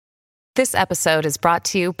This episode is brought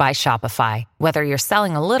to you by Shopify. Whether you're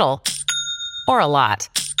selling a little or a lot,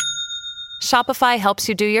 Shopify helps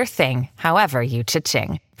you do your thing, however you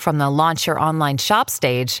cha-ching. From the launch your online shop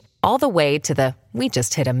stage, all the way to the we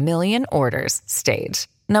just hit 1 million orders stage.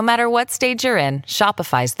 No matter what stage you're in,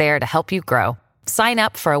 Shopify's there to help you grow. Sign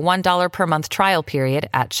up for a $1 per month trial period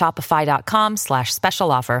at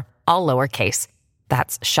shopify.com/special offer, all lowercase.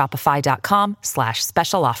 That's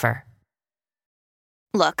shopify.com/special offer.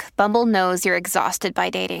 Look, Bumble knows you're exhausted by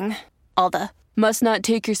dating. All the must not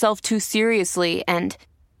take yourself too seriously and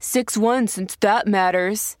 6'1" since that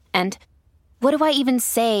matters. And what do I even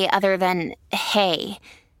say other than hey?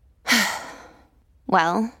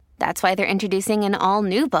 Well, that's why they're introducing an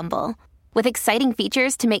all-new Bumble with exciting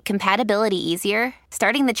features to make compatibility easier,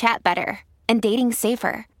 starting the chat better, and dating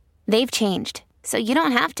safer. They've changed, so you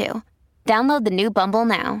don't have to. Download the new Bumble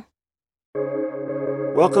now.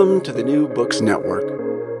 Welcome to the New Books Network.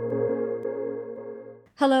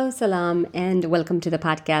 Hello, salam, and welcome to the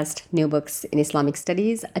podcast New Books in Islamic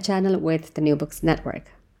Studies, a channel with the New Books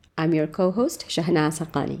Network. I'm your co-host, Shahnaz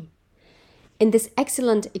Haqqani. In this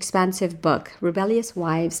excellent, expansive book, Rebellious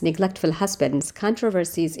Wives, Neglectful Husbands,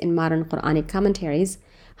 Controversies in Modern Quranic Commentaries,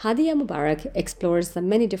 Hadia Mubarak explores the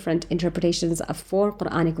many different interpretations of 4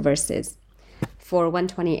 Quranic verses.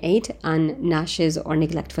 4:128 on Nashiz or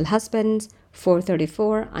neglectful husbands,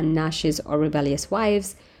 4:34 on Nashiz or rebellious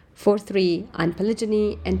wives, 4:3 on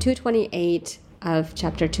polygyny, and 2:28 of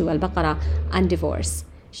chapter 2 Al-Baqarah on divorce.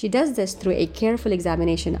 She does this through a careful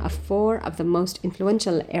examination of 4 of the most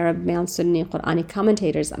influential Arab male Sunni Quranic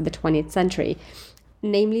commentators of the 20th century,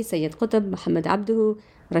 namely Sayyid Qutb, Muhammad Abduhu,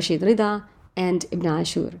 Rashid Rida, and Ibn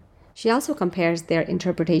Ashur. She also compares their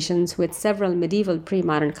interpretations with several medieval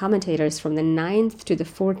pre-modern commentators from the 9th to the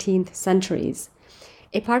 14th centuries.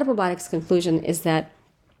 A part of Mubarak's conclusion is that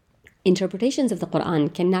interpretations of the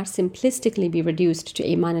Quran cannot simplistically be reduced to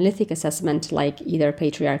a monolithic assessment like either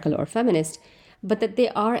patriarchal or feminist, but that they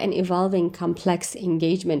are an evolving, complex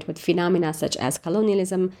engagement with phenomena such as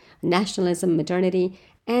colonialism, nationalism, modernity,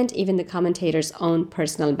 and even the commentator's own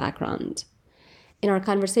personal background. In our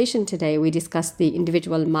conversation today, we discussed the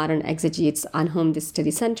individual modern exegetes on whom this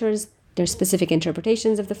study centers, their specific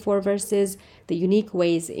interpretations of the 4 verses, the unique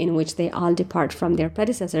ways in which they all depart from their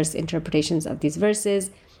predecessors' interpretations of these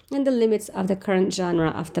verses, and the limits of the current genre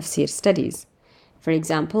of tafsir studies. For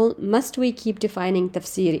example, must we keep defining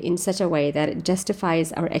tafsir in such a way that it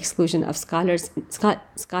justifies our exclusion of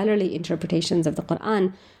scholarly interpretations of the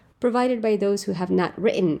Quran provided by those who have not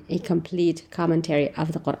written a complete commentary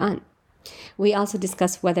of the Quran? We also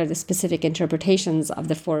discuss whether the specific interpretations of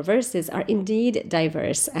the 4 verses are indeed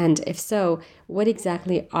diverse, and if so, what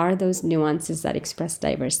exactly are those nuances that express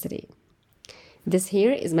diversity? This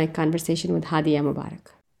here is my conversation with Hadia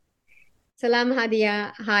Mubarak. Salam,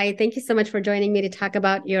 Hadia. Hi, thank you so much for joining me to talk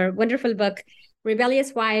about your wonderful book,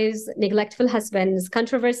 Rebellious Wives, Neglectful Husbands,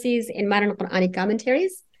 Controversies in Modern Quranic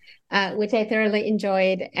Commentaries, which I thoroughly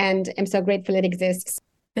enjoyed and am so grateful it exists.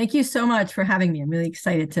 Thank you so much for having me. I'm really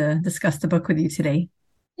excited to discuss the book with you today.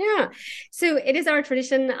 Yeah. So it is our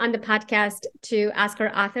tradition on the podcast to ask our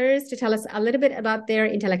authors to tell us a little bit about their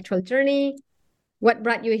intellectual journey. What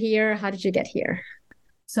brought you here? How did you get here?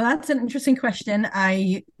 So that's an interesting question.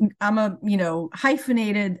 I'm a,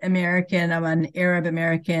 hyphenated American. I'm an Arab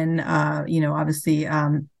American, obviously,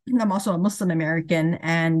 I'm also a Muslim American.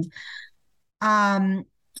 And I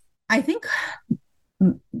think,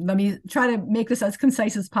 let me try to make this as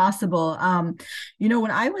concise as possible. When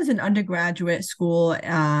I was in undergraduate school,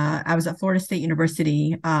 I was at Florida State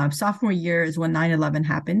University. Sophomore year is when 9/11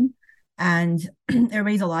 happened. And it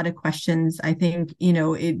raised a lot of questions. I think,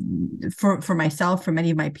 for myself, for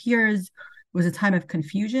many of my peers, it was a time of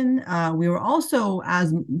confusion. We were also,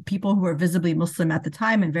 as people who were visibly Muslim at the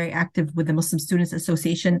time and very active with the Muslim Students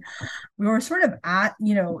Association, we were sort of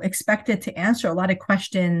expected to answer a lot of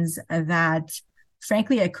questions that,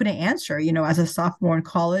 frankly, I couldn't answer, as a sophomore in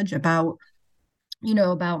college about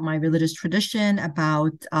my religious tradition,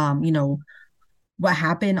 about, what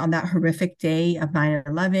happened on that horrific day of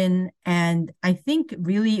 9/11. And I think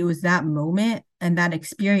really it was that moment and that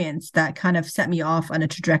experience that kind of set me off on a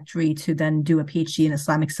trajectory to then do a PhD in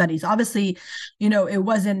Islamic studies. Obviously, it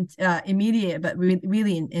wasn't immediate, but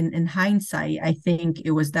really in hindsight, I think it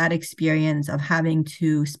was that experience of having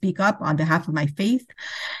to speak up on behalf of my faith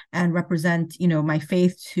and represent, my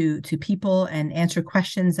faith to people and answer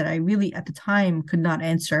questions that I really at the time could not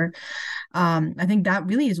answer. I think that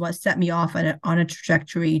really is what set me off on a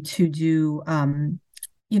trajectory to do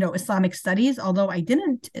Islamic studies, although I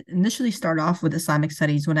didn't initially start off with Islamic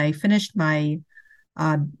studies. When I finished my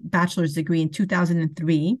bachelor's degree in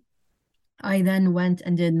 2003, I then went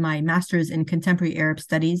and did my master's in contemporary Arab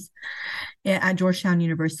studies at Georgetown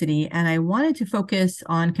University. And I wanted to focus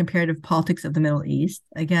on comparative politics of the Middle East.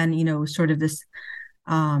 Again, sort of this,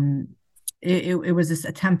 it was this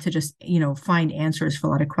attempt to just, find answers for a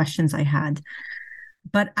lot of questions I had.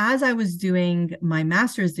 But as I was doing my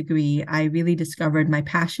master's degree, I really discovered my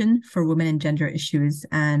passion for women and gender issues.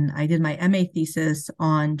 And I did my MA thesis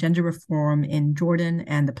on gender reform in Jordan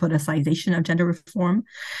and the politicization of gender reform.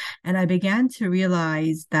 And I began to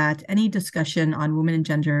realize that any discussion on women and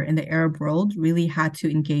gender in the Arab world really had to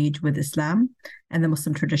engage with Islam and the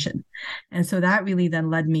Muslim tradition. And so that really then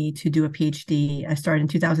led me to do a PhD. I started in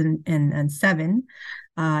 2007.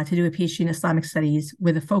 To do a PhD in Islamic studies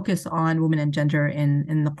with a focus on women and gender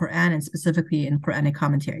in the Quran and specifically in Quranic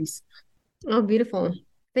commentaries. Oh, beautiful.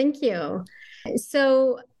 Thank you.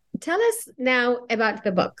 So tell us now about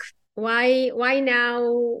the book. Why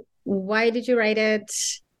now? Why did you write it?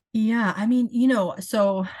 Yeah,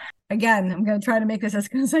 so again, I'm going to try to make this as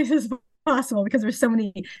concise as possible because there's so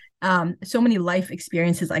many life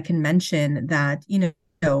experiences I can mention that,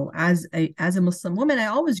 as a Muslim woman, I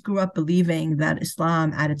always grew up believing that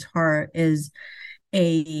Islam at its heart is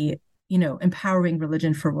a, empowering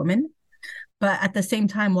religion for women. But at the same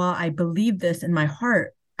time, while I believe this in my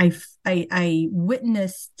heart, I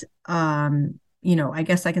witnessed, I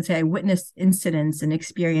guess I can say I witnessed incidents and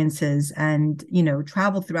experiences and,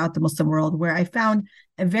 traveled throughout the Muslim world where I found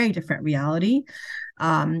a very different reality.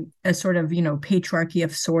 A sort of, patriarchy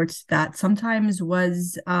of sorts that sometimes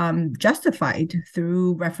was justified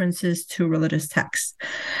through references to religious texts.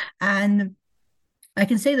 And I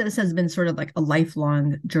can say that this has been sort of like a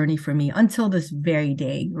lifelong journey for me until this very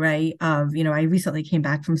day, right? I recently came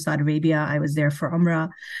back from Saudi Arabia. I was there for Umrah,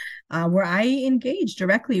 where I engaged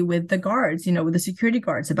directly with the guards, with the security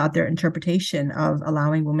guards about their interpretation of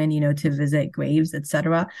allowing women, to visit graves,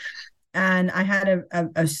 etc. And I had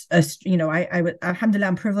alhamdulillah,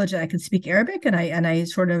 I'm privileged that I could speak Arabic, and I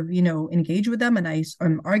sort of, engaged with them, and I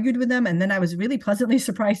argued with them. And then I was really pleasantly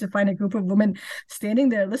surprised to find a group of women standing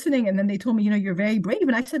there listening. And then they told me, you're very brave.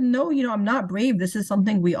 And I said, no, I'm not brave. This is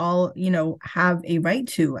something we all, have a right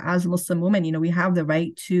to as Muslim women. We have the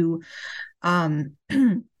right to,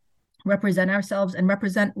 represent ourselves and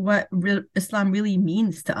represent what Islam really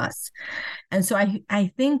means to us. And so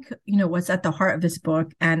I think, what's at the heart of this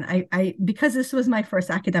book, and I because this was my first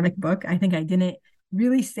academic book, I think I didn't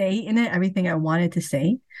really say in it everything I wanted to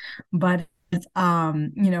say, but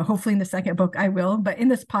hopefully in the second book I will, but in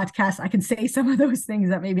this podcast, I can say some of those things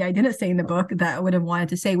that maybe I didn't say in the book that I would have wanted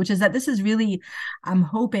to say, which is that this is really, I'm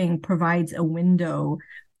hoping, provides a window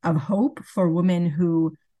of hope for women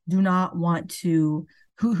who do not want to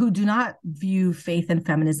who do not view faith and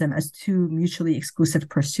feminism as two mutually exclusive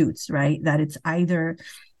pursuits, right? That it's either,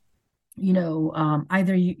 you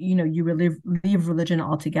leave religion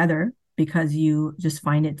altogether because you just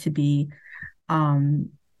find it to be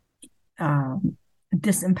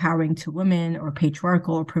disempowering to women or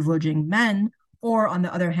patriarchal or privileging men, or on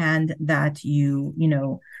the other hand, that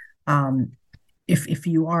if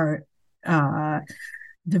you are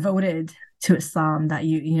devoted to Islam, that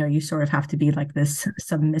you sort of have to be like this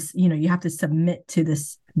you have to submit to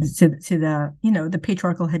this to the the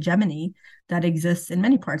patriarchal hegemony that exists in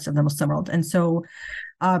many parts of the Muslim world. And so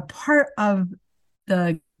part of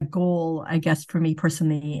the goal, I guess, for me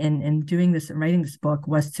personally in doing this and writing this book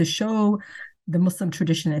was to show the Muslim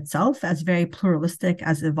tradition itself as very pluralistic,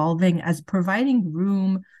 as evolving, as providing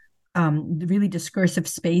room, really discursive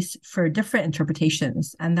space for different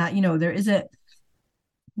interpretations, and that there isn't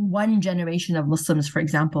one generation of Muslims, for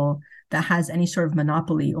example, that has any sort of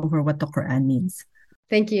monopoly over what the Quran means.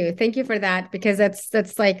 Thank you for that, because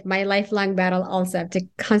that's like my lifelong battle also, to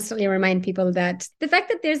constantly remind people that the fact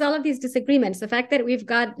that there's all of these disagreements, the fact that we've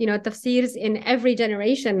got tafsirs in every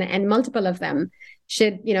generation and multiple of them,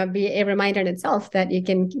 should be a reminder in itself that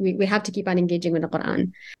we have to keep on engaging with the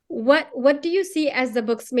Quran. What do you see as the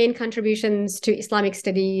book's main contributions to Islamic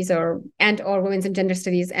studies or women's and gender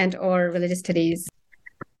studies or religious studies?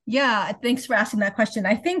 Yeah, thanks for asking that question.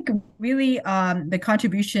 I think really the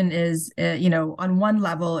contribution is, on one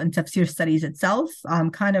level in tafsir studies itself,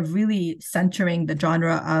 kind of really centering the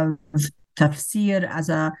genre of tafsir as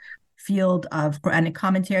a field of Quranic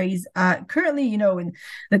commentaries. Currently, in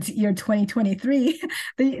the year 2023,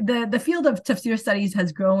 the field of tafsir studies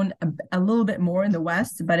has grown a little bit more in the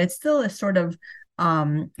West, but it's still a sort of,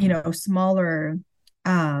 smaller.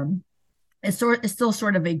 It's still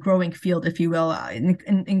sort of a growing field, if you will,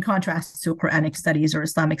 in contrast to Quranic studies or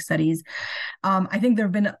Islamic studies. I think there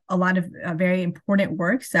have been a lot of very important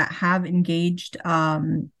works that have engaged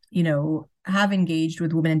have engaged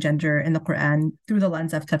with women and gender in the Quran through the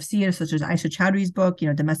lens of tafsir, such as Aisha Chowdhury's book,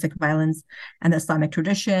 Domestic Violence and the Islamic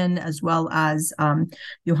Tradition, as well as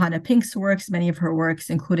Johanna Pink's works, many of her works,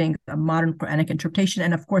 including Modern Quranic Interpretation,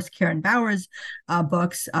 and of course Karen Bauer's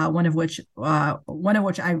books, one of which I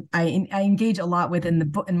engage a lot with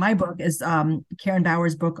in my book is Karen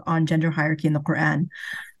Bauer's book on gender hierarchy in the Quran.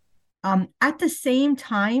 At the same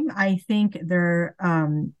time, I think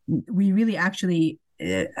we really actually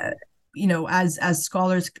as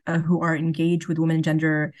scholars who are engaged with women and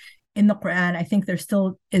gender in the Quran, I think there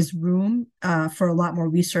still is room for a lot more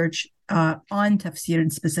research on tafsir in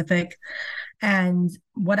specific. And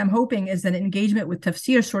what I'm hoping is that engagement with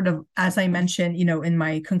tafsir sort of, as I mentioned, in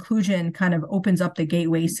my conclusion, kind of opens up the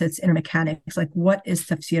gateways to its inner mechanics. Like, what is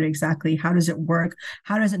tafsir exactly? How does it work?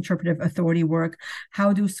 How does interpretive authority work?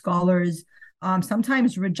 How do scholars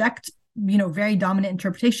sometimes reject very dominant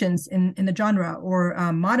interpretations in the genre, or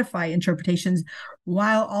modify interpretations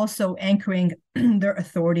while also anchoring their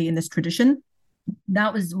authority in this tradition?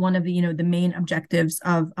 That was one of the main objectives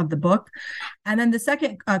of the book. And then the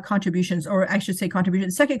second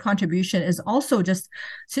second contribution is also just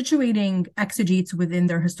situating exegetes within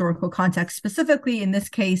their historical context, specifically in this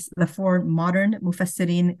case the four modern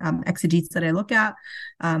mufassirin exegetes that I look at,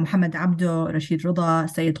 Muhammad Abdo, Rashid Rida,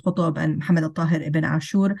 Sayyid Qutb, and Muhammad al-Tahir ibn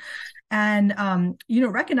Ashur. And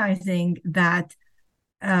recognizing that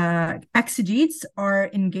exegetes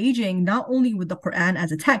are engaging not only with the Quran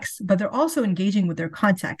as a text, but they're also engaging with their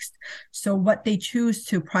context. So what they choose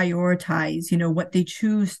to prioritize, what they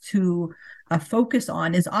choose to focus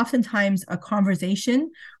on is oftentimes a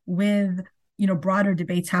conversation with, broader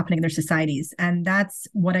debates happening in their societies. And that's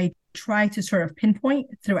what I try to sort of pinpoint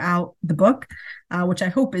throughout the book, which I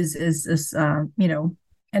hope is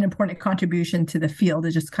an important contribution to the field,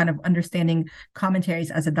 is just kind of understanding commentaries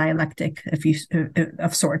as a dialectic,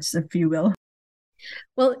 of sorts, if you will.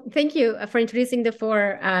 Well, thank you for introducing the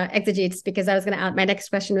four exegetes, because my next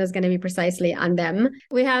question was going to be precisely on them.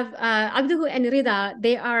 We have Abduhu and Rida.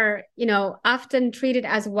 They are, often treated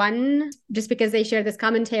as one just because they share this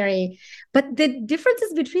commentary. But the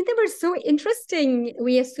differences between them are so interesting.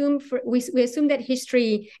 We assume that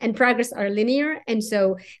history and progress are linear. And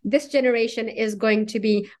so this generation is going to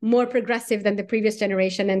be more progressive than the previous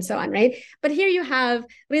generation and so on, right? But here you have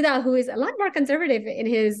Rida, who is a lot more conservative in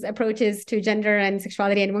his approaches to gender and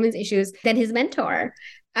sexuality and women's issues than his mentor,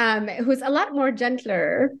 who's a lot more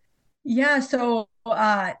gentler. Yeah, so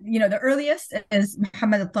the earliest is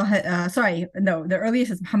Muhammad Abdo,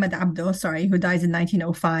 who dies in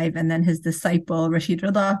 1905, and then his disciple Rashid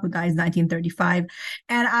Rida, who dies in 1935.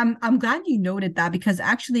 And I'm glad you noted that, because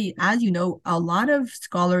actually, as you know, a lot of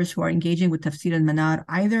scholars who are engaging with Tafsir al-Manar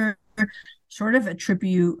either sort of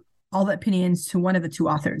attribute all the opinions to one of the two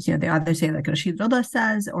authors. They either say, like Rashid Rida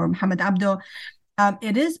says, or Muhammad Abdo.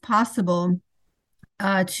 It is possible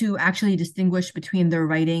to actually distinguish between their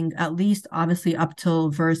writing, at least obviously up till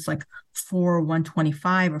verse like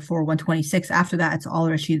 4:125 or 4:126. After that, it's all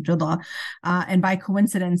Rashid Rida. And by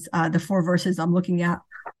coincidence, the four verses I'm looking at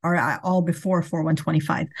are all before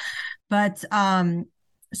 4:125. But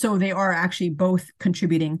so they are actually both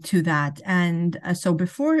contributing to that. And so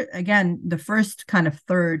before, again, the first kind of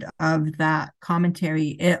third of that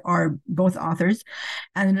commentary are both authors.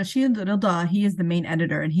 And Rashid Rida, he is the main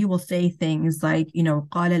editor, and he will say things like,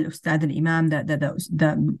 قال الأستاذ الإمام,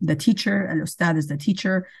 the teacher, al-Ustad is the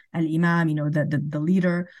teacher, al-Imam, the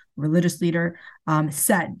leader, religious leader,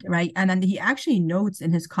 said, right? And then he actually notes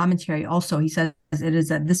in his commentary also, he says it is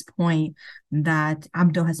at this point that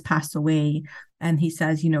Abdo has passed away. And he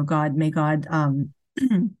says, may God,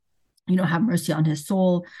 have mercy on his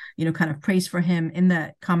soul, kind of praise for him in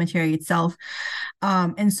the commentary itself.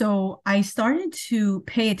 And so I started to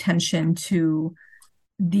pay attention to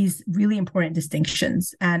these really important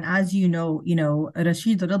distinctions. And as you know,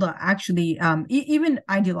 Rashid Rida actually, even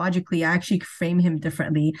ideologically, I actually frame him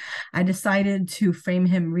differently. I decided to frame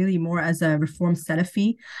him really more as a Reform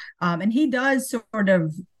Salafi. And he does sort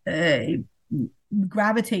of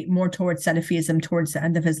gravitate more towards Salafism towards the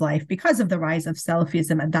end of his life because of the rise of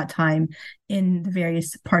Salafism at that time in the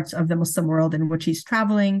various parts of the Muslim world in which he's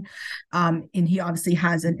traveling. And he obviously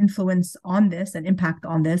has an influence on this, an impact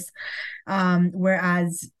on this.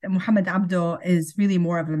 Whereas Muhammad Abdo is really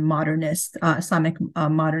more of a modernist, Islamic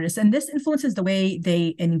modernist. And this influences the way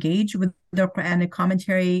they engage with the Quranic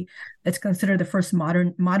commentary. It's considered the first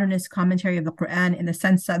modernist commentary of the Quran, in the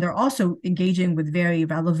sense that they're also engaging with very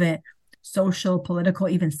relevant social, political,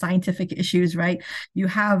 even scientific issues, right?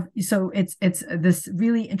 So it's this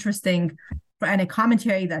really interesting Quranic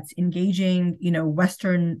commentary that's engaging,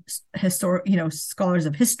 Western scholars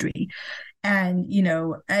of history. And,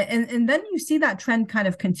 and then you see that trend kind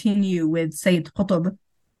of continue with Sayyid Qutb,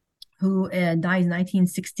 who dies in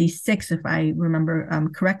 1966, if I remember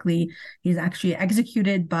correctly. He's actually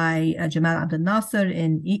executed by Jamal Abdel Nasser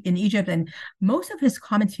in Egypt, and most of his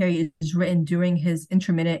commentary is written during his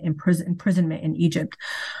intermittent imprisonment in Egypt,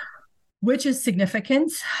 which is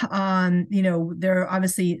significant. There are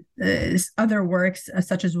obviously other works,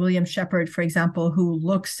 such as William Shepard, for example, who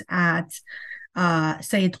looks at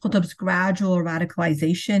Sayyid Qutb's gradual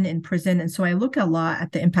radicalization in prison. And so I look a lot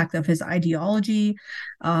at the impact of his ideology,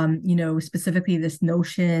 specifically this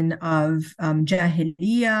notion of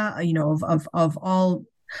jahiliyyah, of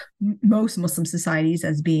most Muslim societies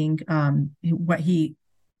as being what he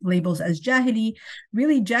labels as jahili.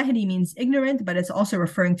 Really, jahili means ignorant, but it's also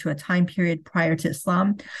referring to a time period prior to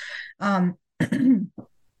Islam.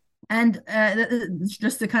 And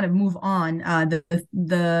just to kind of move on,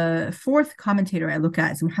 the fourth commentator I look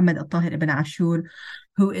at is Muhammad al-Tahir ibn Ashur,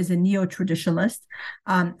 who is a neo-traditionalist.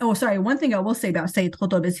 One thing I will say about Sayyid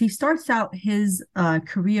Qutb is he starts out his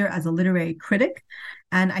career as a literary critic.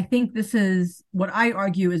 And I think this is what I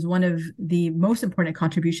argue is one of the most important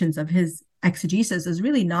contributions of his exegesis, is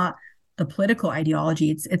really not the political ideology.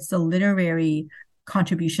 It's the literary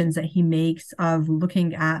contributions that he makes of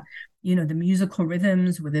looking at the musical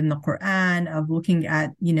rhythms within the Quran, of looking at,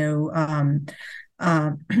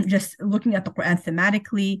 just looking at the Quran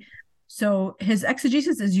thematically. So his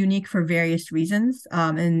exegesis is unique for various reasons.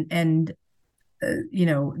 The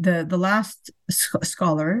last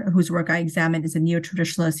scholar whose work I examined is a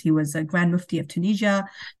neo-traditionalist. He was a Grand Mufti of Tunisia,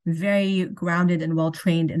 very grounded and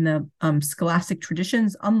well-trained in the scholastic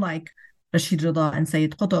traditions, unlike Rashid Rida and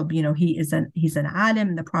Sayyid Qutb. He's an alim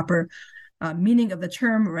in the proper meaning of the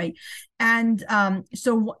term, right? And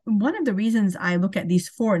so one of the reasons I look at these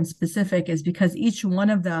four in specific is because each one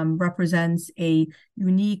of them represents a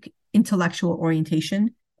unique intellectual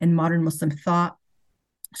orientation in modern Muslim thought.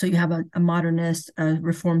 So you have a modernist, a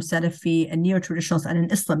Reform Salafi, a neo-traditionalist, and an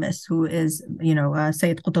Islamist who is,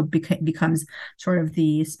 Sayyid Qutb becomes sort of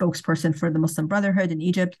the spokesperson for the Muslim Brotherhood in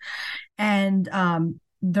Egypt. And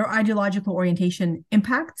their ideological orientation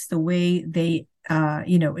impacts the way they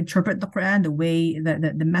interpret the Quran, the way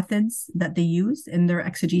the methods that they use in their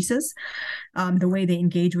exegesis, the way they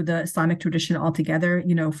engage with the Islamic tradition altogether.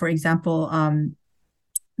 For example,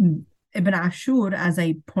 Ibn Ashur, as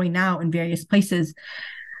I point out in various places,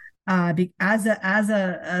 as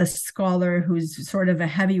a scholar who's sort of a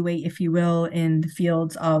heavyweight, if you will, in the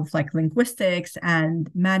fields of like linguistics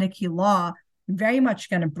and Maliki law, very much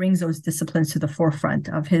kind of brings those disciplines to the forefront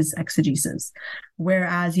of his exegesis.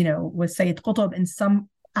 Whereas, with Sayyid Qutb, in some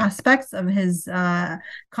aspects of his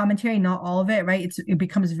commentary, not all of it, right? It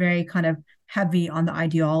becomes very kind of heavy on the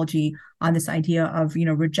ideology, on this idea of,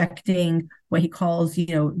 rejecting what he calls,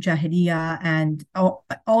 jahiliyyah and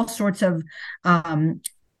all sorts of,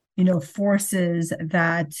 forces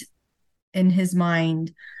that in his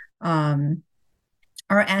mind,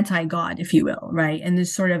 are anti-God, if you will, right? And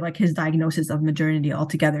there's sort of like his diagnosis of modernity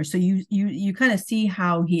altogether. So you kind of see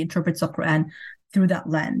how he interprets the Quran through that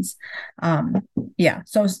lens.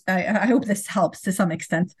 So I hope this helps to some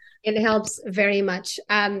extent. It helps very much.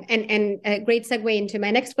 And a great segue into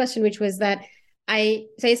my next question, which was that I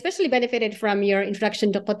especially benefited from your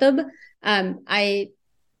introduction to Qutb. I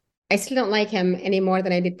still don't like him any more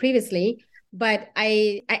than I did previously. But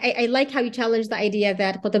I like how you challenge the idea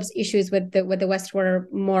that Qutb's issues with the West were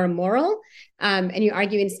more moral, and you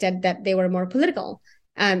argue instead that they were more political.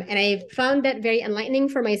 And I found that very enlightening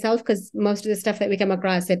for myself, because most of the stuff that we come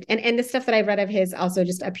across, and the stuff that I've read of his also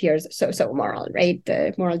just appears so moral, right?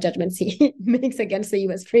 The moral judgments he makes against the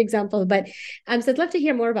U.S., for example. But so I'd love to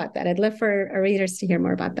hear more about that. I'd love for our readers to hear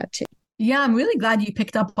more about that too. Yeah, I'm really glad you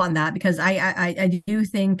picked up on that, because I do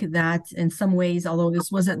think that in some ways, although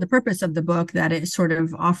this wasn't the purpose of the book, that it sort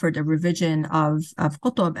of offered a revision of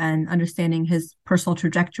Qutb and understanding his personal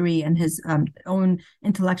trajectory and his own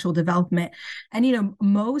intellectual development. And,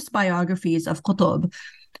 most biographies of Qutb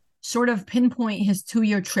sort of pinpoint his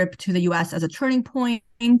 2-year trip to the U.S. as a turning point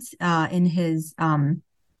in his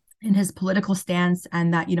political stance,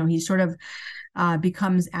 and that, he sort of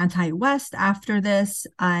becomes anti-West after this,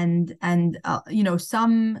 and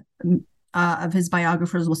some of his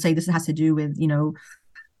biographers will say this has to do with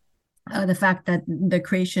the fact that the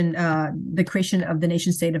creation of the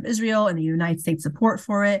nation state of Israel and the United States support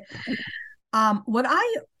for it. What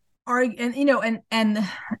I argue, and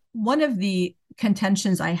one of the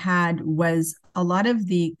contentions I had was a lot of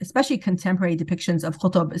the, especially contemporary depictions of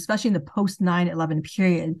Qutb, especially in the post 9/11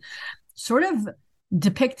 period, sort of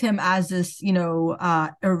depict him as this,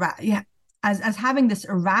 as having this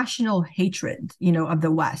irrational hatred, of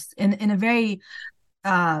the West in a very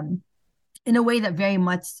in a way that very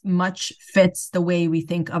much fits the way we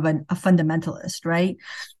think of a fundamentalist, right?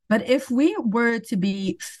 But if we were to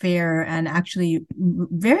be fair and actually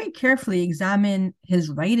very carefully examine his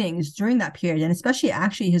writings during that period, and especially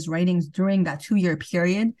actually his writings during that 2-year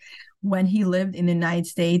period when he lived in the United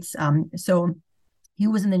States, so he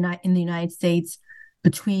was in the United States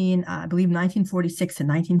between, I believe, 1946 and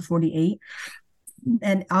 1948,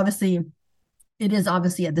 and it is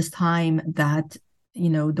obviously at this time that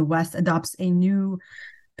the West adopts a new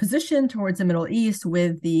position towards the Middle East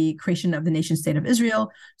with the creation of the nation state of Israel.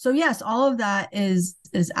 So yes, all of that is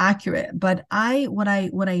accurate. But what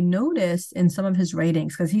I noticed in some of his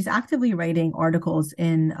writings, because he's actively writing articles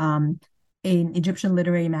in an Egyptian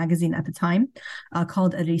literary magazine at the time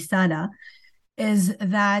called Ar-Risala, is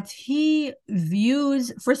that he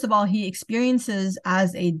views, first of all, he experiences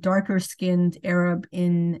as a darker skinned Arab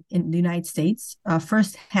in the United States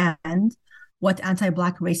firsthand what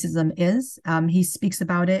anti-Black racism is. He speaks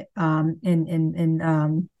about it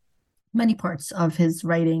in many parts of his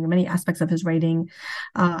writing, many aspects of his writing.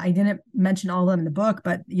 I didn't mention all of them in the book,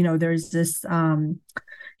 but there's this.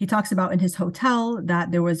 He talks about in his hotel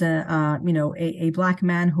that there was a Black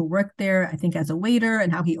man who worked there, I think as a waiter,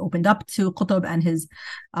 and how he opened up to Qutb and his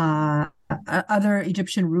other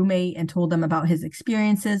Egyptian roommate and told them about his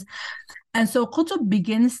experiences. And so Qutb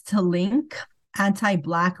begins to link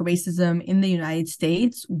anti-Black racism in the United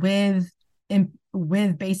States with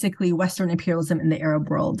basically Western imperialism in the Arab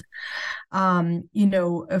world.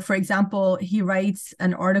 For example, he writes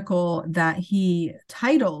an article that he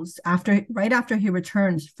titles right after he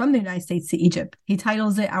returns from the United States to Egypt. He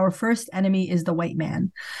titles it, "Our First Enemy is the White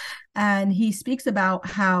Man." And he speaks about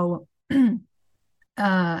how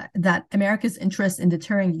that America's interest in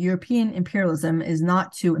deterring European imperialism is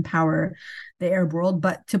not to empower the Arab world,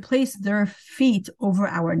 but to place their feet over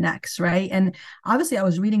our necks, right? And obviously, I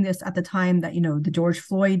was reading this at the time that the George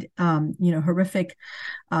Floyd, horrific,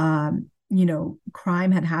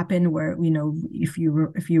 crime had happened. Where if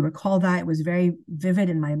you recall that, it was very vivid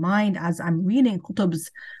in my mind as I'm reading Qutb's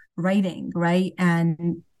writing, right,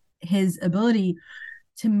 and his ability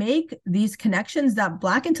to make these connections that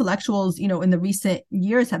Black intellectuals, in the recent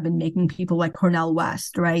years have been making, people like Cornel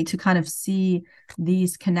West, right, to kind of see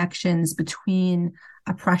these connections between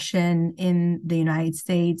oppression in the United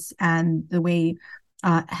States and the way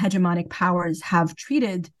hegemonic powers have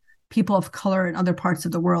treated people of color in other parts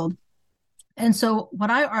of the world. And so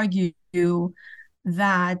what I argue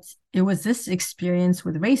that it was this experience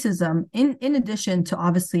with racism, in addition to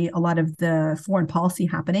obviously a lot of the foreign policy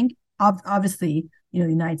happening, obviously, the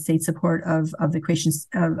United States support of the creation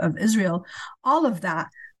of Israel, all of that.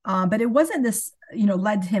 But it wasn't this,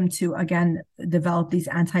 led him to, again, develop these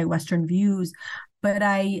anti-Western views. But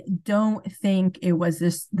I don't think it was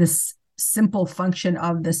this simple function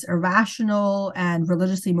of this irrational and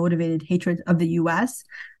religiously motivated hatred of the U.S.,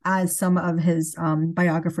 as some of his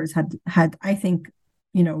biographers had, I think,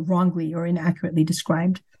 wrongly or inaccurately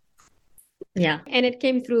described. Yeah, and it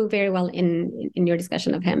came through very well in your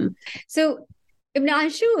discussion of him. So Ibn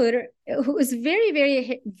Ashur, who is very,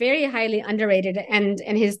 very, very highly underrated, and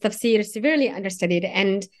his tafsir severely understudied.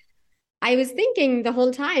 And I was thinking the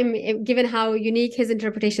whole time, given how unique his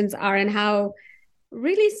interpretations are and how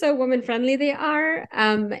really so woman friendly they are,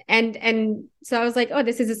 and so I was like, oh,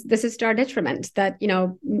 this is to our detriment that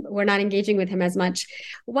we're not engaging with him as much.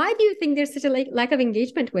 Why do you think there's such a lack of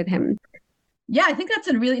engagement with him? Yeah, I think that's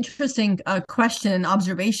a really interesting question and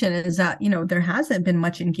observation, is that, there hasn't been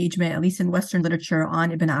much engagement, at least in Western literature,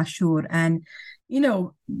 on Ibn Ashur. And,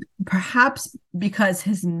 perhaps because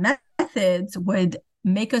his methods would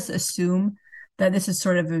make us assume that this is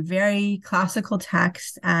sort of a very classical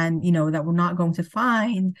text, and, that we're not going to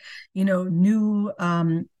find, new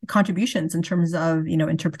contributions in terms of,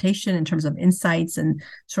 interpretation, in terms of insights and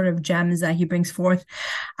sort of gems that he brings forth.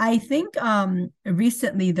 I think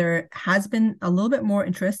recently there has been a little bit more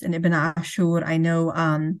interest in Ibn Ashur. I know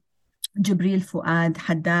Jibril Fuad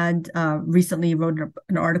Haddad recently wrote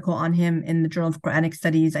an article on him in the Journal of Quranic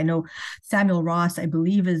Studies. I know Samuel Ross, I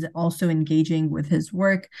believe, is also engaging with his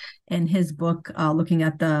work in his book, looking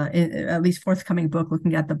at at least forthcoming book,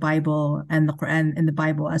 looking at the Bible and the Quran in the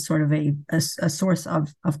Bible as sort of a source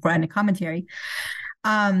of Quranic commentary.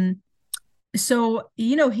 So,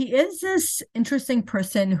 he is this interesting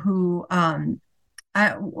person who,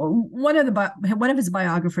 one of his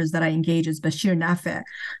biographers that I engage is Bashir Nafi,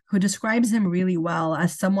 who describes him really well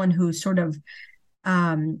as someone who sort of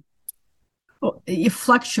it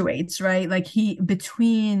fluctuates, right? Like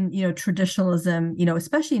between, traditionalism,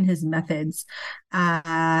 especially in his methods,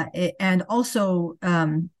 and also, let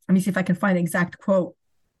me see if I can find the exact quote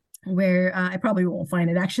where I probably won't find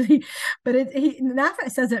it actually, but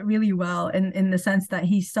Nafat says it really well in the sense that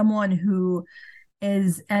he's someone who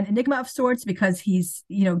is an enigma of sorts because he's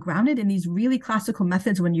grounded in these really classical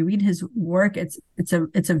methods. When you read his work, it's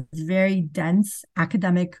a very dense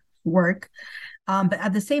academic work, but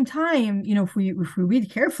at the same time, if we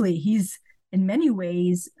read carefully, he's in many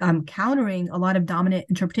ways countering a lot of dominant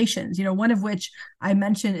interpretations. One of which I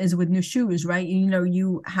mentioned is with nushuz, right?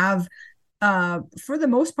 You have for the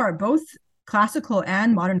most part both classical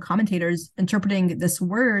and modern commentators interpreting this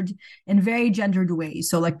word in very gendered ways.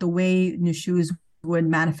 So like the way nushuz would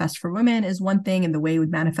manifest for women is one thing, and the way it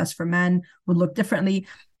would manifest for men would look differently.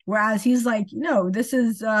 Whereas he's like, this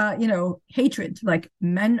is, hatred. Like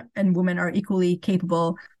men and women are equally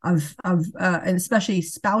capable of and especially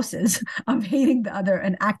spouses, of hating the other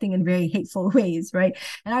and acting in very hateful ways, right?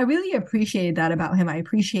 And I really appreciated that about him. I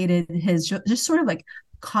appreciated his just sort of like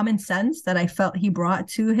common sense that I felt he brought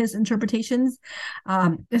to his interpretations.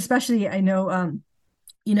 Especially, I know,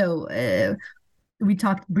 we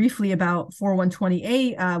talked briefly about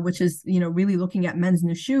 4128, which is, really looking at men's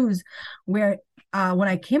nushuz, where when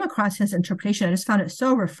I came across his interpretation, I just found it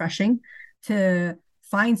so refreshing to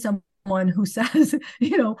find someone who says,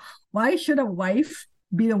 why should a wife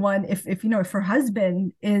be the one if her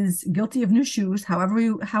husband is guilty of nushuz, however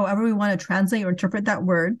we want to translate or interpret that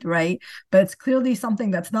word, right? But it's clearly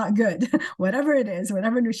something that's not good. Whatever it is,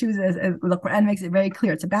 whatever nushuz is, the Quran makes it very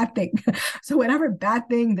clear it's a bad thing. So whatever bad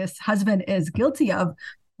thing this husband is guilty of,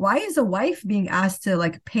 why is a wife being asked to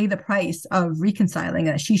like pay the price of reconciling,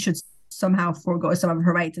 and she should somehow forego some of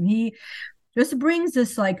her rights? And he just brings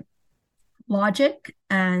this like logic,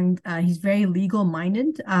 and he's very legal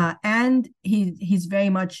minded, and he's very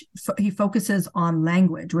much he focuses on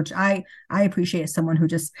language, which I appreciate as someone who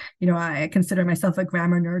just I consider myself a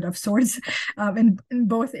grammar nerd of sorts, in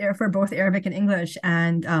both Arabic and English,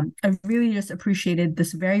 and I really just appreciated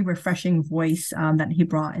this very refreshing voice that he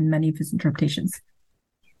brought in many of his interpretations.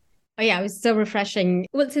 Oh yeah, it was so refreshing.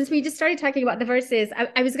 Well, since we just started talking about the verses,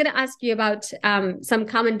 I was going to ask you about some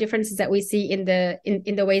common differences that we see in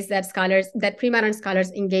the ways that pre-modern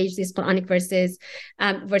scholars engage these Quranic verses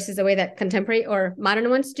versus the way that contemporary or modern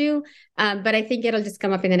ones do. But I think it'll just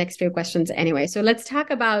come up in the next few questions anyway. So let's talk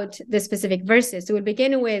about the specific verses. So we'll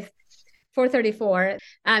begin with 434,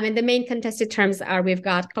 and the main contested terms are, we've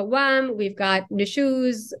got qawwam, we've got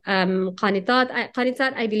nushuz,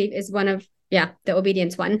 qanitat, I believe is one of the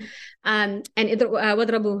obedience one, and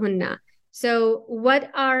wadrabuhunna. So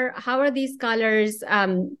how are these scholars,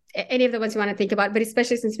 any of the ones you want to think about, but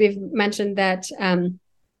especially since we've mentioned that Ibn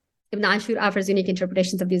Ashur offers unique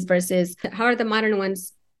interpretations of these verses, how are the modern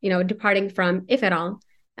ones, departing from, if at all,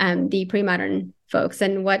 the pre-modern folks?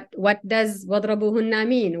 And what does wadrabuhunna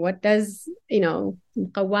mean? What does,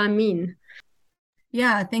 qawwam mean?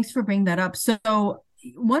 Yeah, thanks for bringing that up. So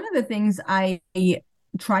one of the things I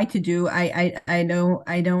try to do, I know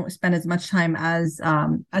I don't spend as much time as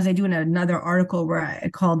I do in another article where I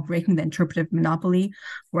called Breaking the Interpretive Monopoly,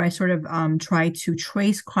 where I sort of try to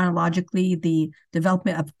trace chronologically the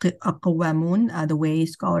development of qawwamun, the way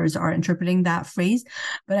scholars are interpreting that phrase.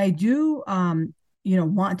 But I do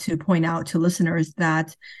want to point out to listeners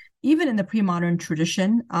that even in the pre-modern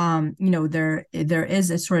tradition, there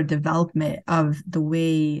is a sort of development of the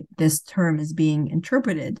way this term is being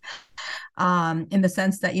interpreted, in the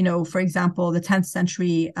sense that, for example, the 10th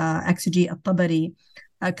century exegete At-Tabari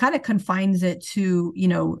kind of confines it to,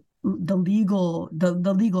 the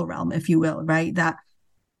legal realm, if you will, right? That,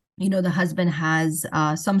 the husband has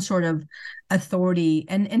some sort of authority,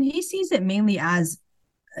 and he sees it mainly as,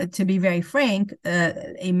 to be very frank,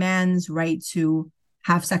 a man's right to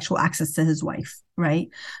have sexual access to his wife, right?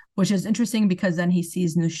 Which is interesting because then he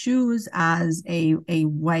sees nushuz as a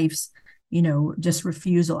wife's, just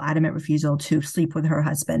adamant refusal to sleep with her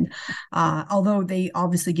husband. Although they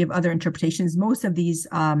obviously give other interpretations, most of these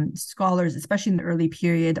scholars, especially in the early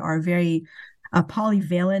period, are very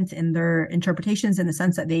polyvalent in their interpretations, in the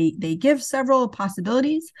sense that they give several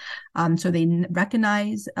possibilities. So they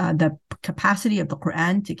recognize the capacity of the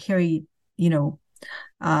Quran to carry,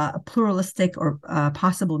 pluralistic or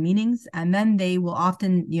possible meanings, and then they will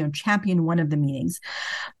often champion one of the meanings.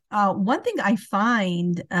 One thing I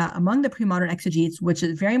find among the pre-modern exegetes, which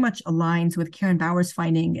is very much aligns with Karen Bauer's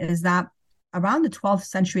finding, is that around the 12th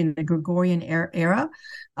century, in the Gregorian era,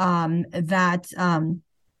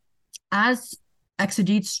 as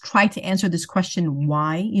exegetes try to answer this question,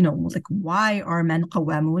 why, why are men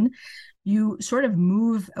qawwamun? you sort of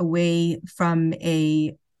move away from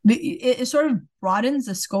it sort of broadens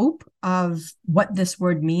the scope of what this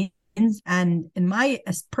word means. And in my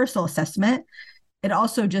personal assessment, it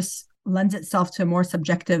also just lends itself to a more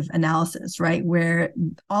subjective analysis, right? Where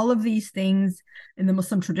all of these things in the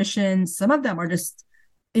Muslim tradition, some of them are just,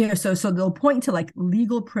 so they'll point to like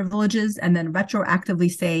legal privileges and then retroactively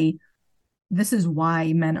say, this is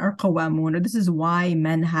why men are qawamun, or this is why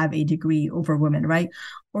men have a degree over women, right?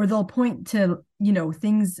 Or they'll point to,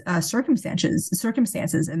 things,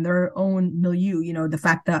 circumstances in their own milieu, the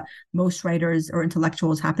fact that most writers or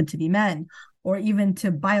intellectuals happen to be men, or even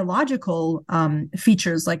to biological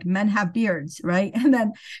features like men have beards, right? And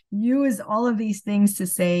then use all of these things to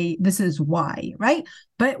say, this is why, right?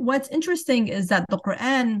 But what's interesting is that the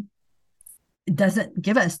Quran doesn't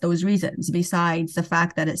give us those reasons, besides the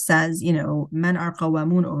fact that it says, men are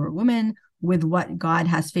qawamun over women with what God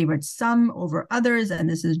has favored some over others, and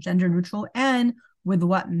this is gender neutral, and with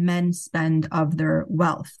what men spend of their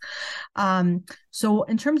wealth. So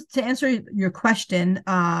in terms, to answer your question,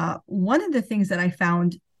 one of the things that I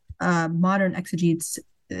found modern exegetes,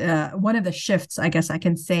 one of the shifts, I guess I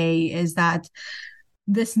can say, is that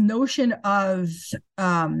this notion of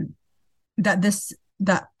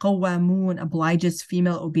that qawamun obliges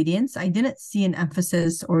female obedience, I didn't see an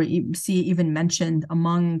emphasis or see even mentioned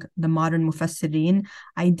among the modern mufassirin.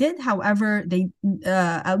 I did, however, they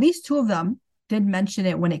at least two of them did mention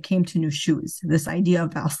it when it came to nushuz, this idea of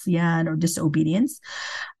asyan or disobedience.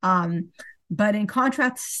 But in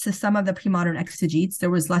contrast to some of the pre-modern exegetes, there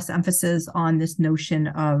was less emphasis on this notion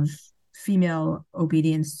of female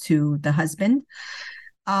obedience to the husband.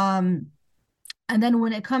 And then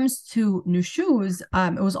when it comes to nushuz,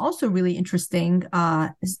 it was also really interesting.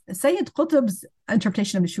 Sayyid Qutb's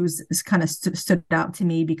interpretation of nushuz is kind of stood out to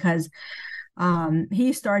me because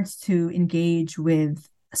he starts to engage with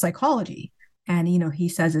psychology. And, he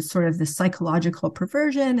says it's sort of this psychological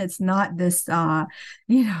perversion. It's not this, it's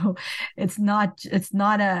an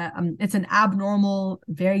abnormal,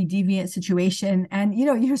 very deviant situation. And,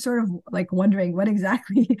 you're sort of like wondering what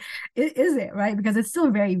exactly is it, right? Because it's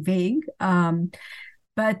still very vague.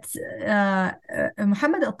 But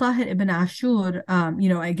Muhammad al-Tahir ibn Ashur,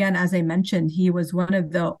 again, as I mentioned, he was one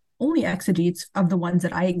of the only exegetes of the ones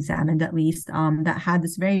that I examined, at least, that had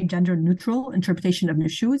this very gender neutral interpretation of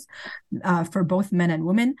nushuz for both men and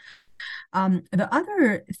women. The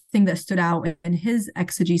other thing that stood out in his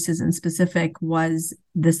exegesis in specific was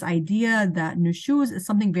this idea that nushuz is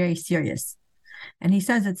something very serious. And he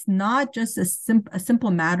says it's not just a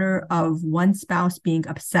simple matter of one spouse being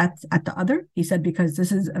upset at the other. He said, because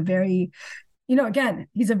this is a very, again,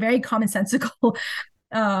 he's a very commonsensical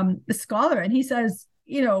scholar. And he says,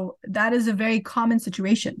 that is a very common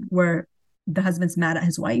situation where the husband's mad at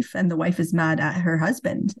his wife and the wife is mad at her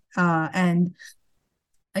husband. And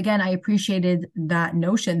again, I appreciated that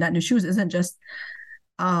notion that nushuz isn't just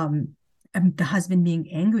the husband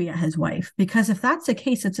being angry at his wife, because if that's the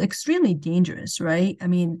case, it's extremely dangerous, right? I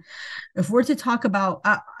mean, if we're to talk about,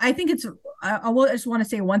 I think I just want to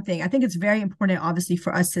say one thing. I think it's very important, obviously,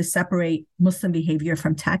 for us to separate Muslim behavior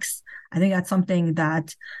from text. I think that's something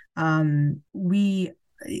that we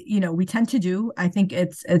tend to do. I think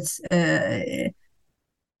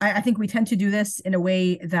I think we tend to do this in a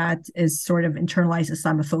way that is sort of internalized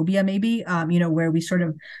Islamophobia, maybe, where we sort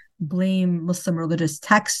of blame Muslim religious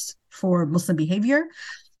texts for Muslim behavior.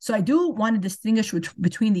 So I do want to distinguish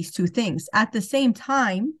between these two things. At the same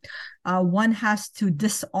time, one has to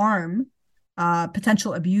disarm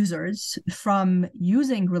potential abusers from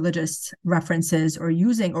using religious references or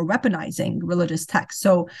weaponizing religious texts.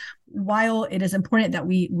 So while it is important that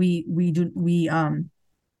we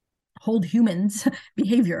hold humans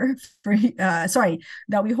behavior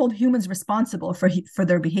that we hold humans responsible for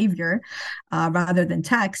their behavior rather than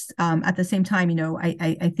text, at the same time,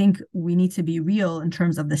 I think we need to be real in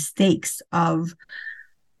terms of the stakes of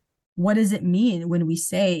what does it mean when we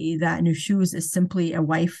say that nushuz is simply a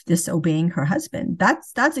wife disobeying her husband.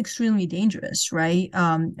 That's extremely dangerous, right?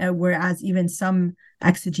 Whereas even some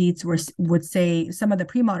exegetes would say, some of the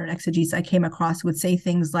pre-modern exegetes I came across would say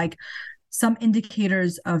things like, some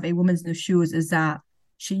indicators of a woman's nushuz is that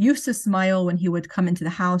she used to smile when he would come into the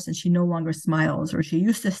house and she no longer smiles, or she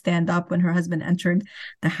used to stand up when her husband entered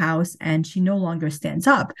the house and she no longer stands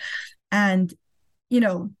up. And,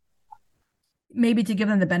 maybe to give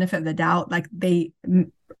them the benefit of the doubt, like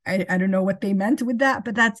I don't know what they meant with that,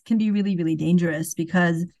 but that can be really, really dangerous,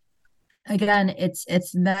 because again, it's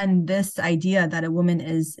then this idea that a woman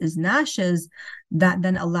is nashes that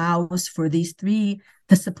then allows for these three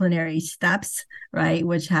disciplinary steps, right?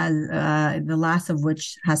 Which has the last of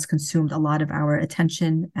which has consumed a lot of our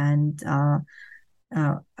attention and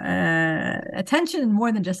attention,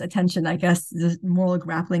 more than just attention, I guess, the moral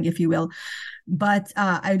grappling, if you will. But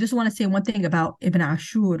I just want to say one thing about Ibn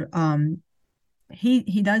Ashur.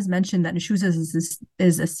 He does mention that nushuz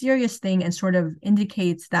is a serious thing and sort of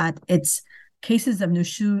indicates that it's cases of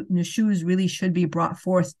nushuz really should be brought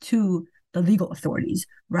forth to the legal authorities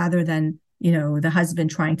rather than, the husband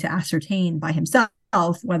trying to ascertain by himself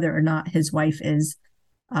whether or not his wife is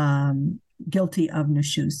guilty of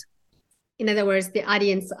nushuz. In other words, the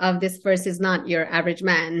audience of this verse is not your average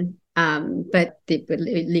man, but the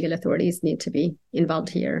legal authorities need to be involved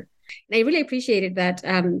here. And I really appreciated that,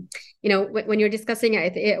 when you're discussing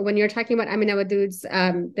it, when you're talking about Amina Wadud's,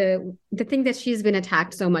 the thing that she's been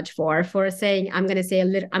attacked so much for saying, I'm going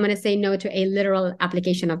to say no to a literal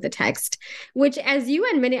application of the text, which, as you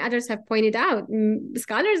and many others have pointed out,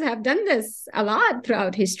 scholars have done this a lot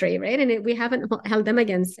throughout history, right? And we haven't held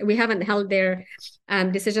their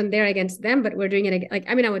decision there against them, but we're doing it like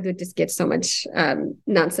Amina Wadud just gets so much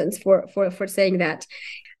nonsense for saying that.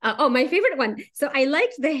 My favorite one. So I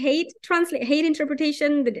liked the hate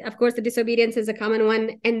interpretation. Of course, the disobedience is a common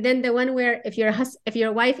one. And then the one where if your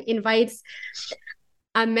wife invites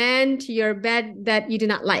a man to your bed that you do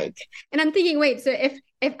not like. And I'm thinking, wait, so if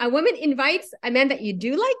a woman invites a man that you do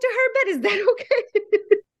like to her bed, is that okay?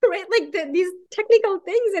 Right? Like these technical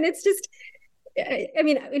things. And it's just, I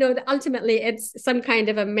mean, ultimately it's some kind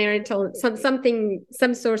of a marital,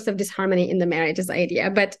 some source of disharmony in the marriage is the idea.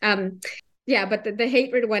 But, yeah, but the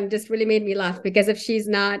hatred one just really made me laugh, because if she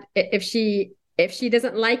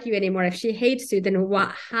doesn't like you anymore, if she hates you, then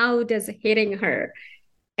how does hating her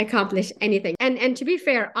accomplish anything? And to be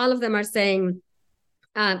fair, all of them are saying,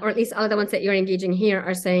 or at least all of the ones that you're engaging here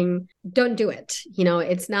are saying, don't do it.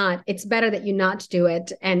 It's better that you not do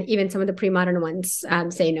it. And even some of the pre-modern ones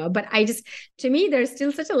say no. But to me, there's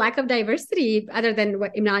still such a lack of diversity other than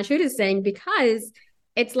what Ibn Ashur is saying, because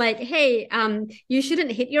it's like, hey, you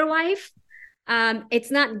shouldn't hit your wife.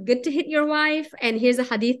 It's not good to hit your wife, and here's a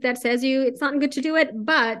hadith that says it's not good to do it,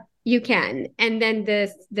 but you can. And then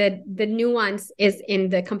the nuance is in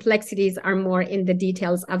the complexities are more in the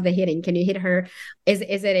details of the hitting. Can you hit her? Is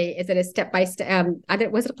it a step by step?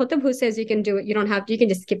 Was it Qutb who says you can do it? You can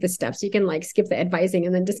just skip the steps. You can skip the advising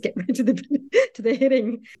and then just get right to the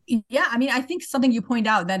hitting. Yeah, I mean, I think something you point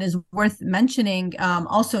out that is worth mentioning,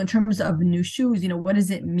 also in terms of nushuz, what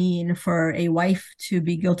does it mean for a wife to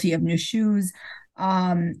be guilty of nushuz?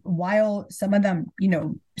 While some of them,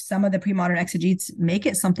 some of the pre-modern exegetes make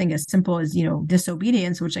it something as simple as,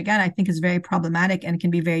 disobedience, which again, I think is very problematic and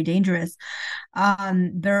can be very dangerous.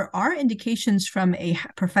 There are indications from a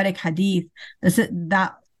prophetic hadith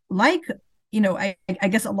that I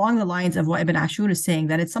guess along the lines of what Ibn Ashur is saying,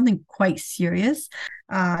 that it's something quite serious,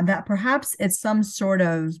 that perhaps it's some sort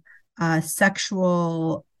of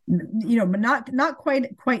sexual, but not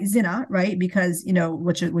quite zina, right? Because,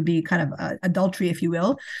 which it would be kind of adultery, if you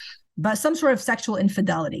will, but some sort of sexual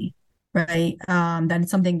infidelity, right? That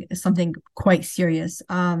it's something quite serious.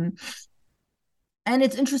 And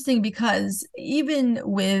it's interesting because even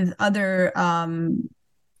with other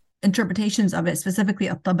interpretations of it, specifically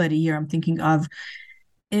At-Tabari here, I'm thinking of,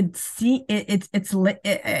 it's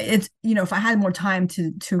if I had more time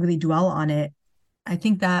to really dwell on it, I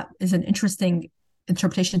think that is an interesting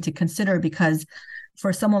interpretation to consider, because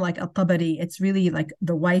for someone like At-Tabari, it's really like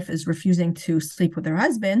the wife is refusing to sleep with her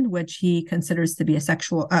husband, which he considers to be a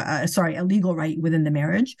legal right within the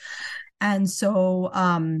marriage. And so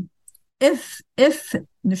if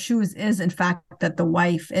nushuz is in fact that the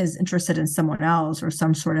wife is interested in someone else or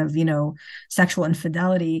some sort of sexual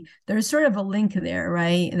infidelity, there's sort of a link there,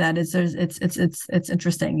 right? That is, it's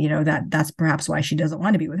interesting, that's perhaps why she doesn't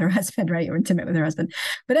want to be with her husband, right, or intimate with her husband.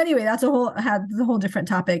 But anyway, that's a whole different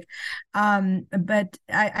topic. But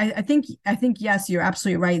I think yes, you're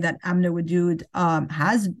absolutely right that Amina Wadud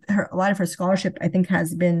has a lot of her scholarship, I think,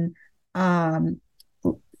 has been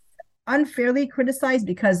unfairly criticized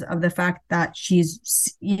because of the fact that she's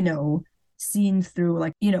seen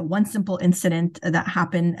through one simple incident that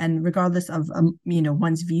happened, and regardless of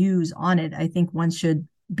one's views on it, I think one should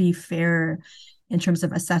be fair in terms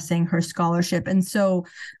of assessing her scholarship. And so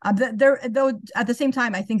though at the same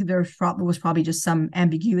time, I think there was probably just some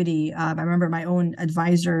ambiguity. I remember my own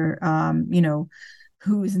advisor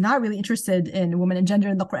who's not really interested in women and gender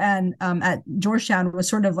in the Quran at Georgetown was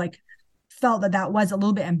sort of felt that was a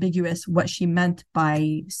little bit ambiguous what she meant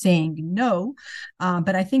by saying no.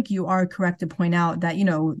 But I think you are correct to point out that,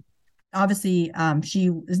 obviously, she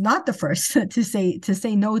is not the first to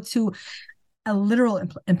say no to a literal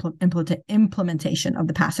implementation of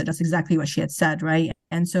the passage. That's exactly what she had said, right?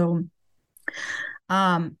 And so,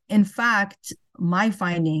 in fact, my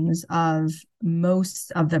findings of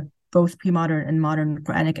most of the both pre-modern and modern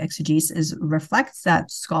Quranic exegesis reflects that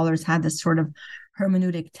scholars had this sort of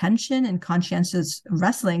hermeneutic tension and conscientious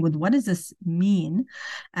wrestling with what does this mean.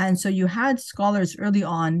 And so you had scholars early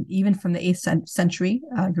on, even from the 8th century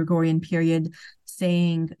Gregorian period,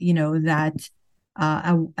 saying, that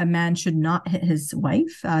a man should not hit his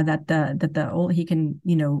wife, that he can,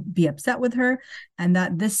 be upset with her, and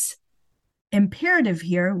that this imperative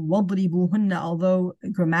here, وَضْرِبُوهُنَّ, although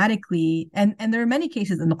grammatically, and there are many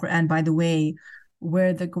cases in the Quran, by the way,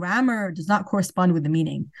 where the grammar does not correspond with the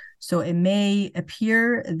meaning. So it may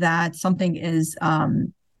appear that something is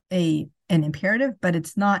an imperative, but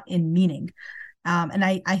it's not in meaning. And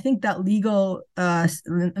I think that legal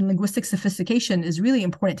linguistic sophistication is really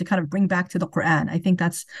important to kind of bring back to the Quran. I think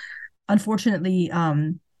that's unfortunately,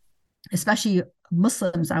 especially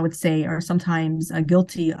Muslims, I would say, are sometimes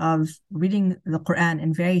guilty of reading the Quran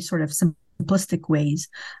in very sort of simplistic ways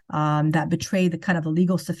that betray the kind of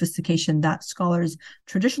legal sophistication that scholars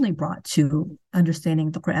traditionally brought to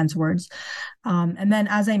understanding the Quran's words. And then,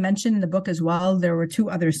 as I mentioned in the book as well, there were two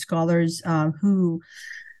other scholars who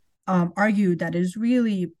argued that it is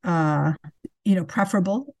really,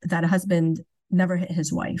 preferable that a husband never hit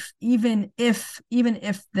his wife, even if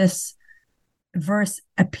this verse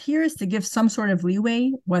appears to give some sort of leeway,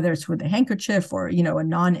 whether it's with a handkerchief or, a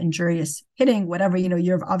non-injurious hitting, whatever,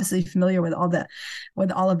 you're obviously familiar with all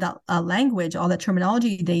of that language, all that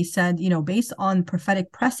terminology. They said, based on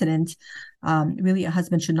prophetic precedent, really a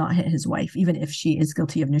husband should not hit his wife, even if she is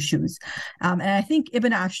guilty of nushuz. And I think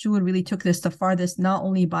Ibn Ashur really took this the farthest, not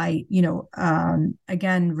only by,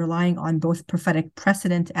 again, relying on both prophetic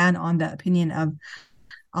precedent and on the opinion of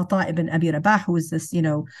Ata ibn Abi Rabah, who is this,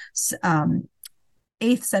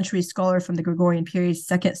 8th century scholar from the Gregorian period,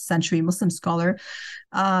 2nd century Muslim scholar.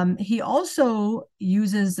 He also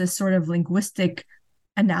uses this sort of linguistic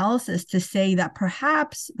analysis to say that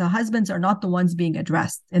perhaps the husbands are not the ones being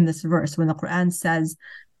addressed in this verse when the Quran says,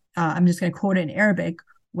 I'm just going to quote it in Arabic,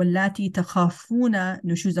 وَاللَّاتِي تَخَافُونَ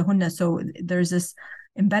نُشُوزَهُنَّ. So there's this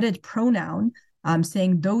embedded pronoun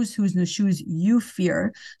saying those whose nushuz you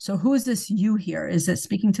fear. So who is this you here? Is it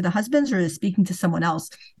speaking to the husbands or is it speaking to someone else?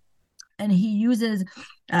 And he uses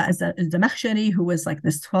as the Zamakhshari, who was like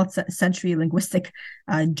this 12th century linguistic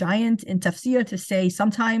giant in tafsir, to say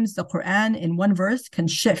sometimes the Quran in one verse can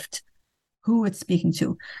shift who it's speaking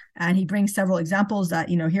to. And he brings several examples that,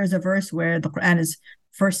 here's a verse where the Quran is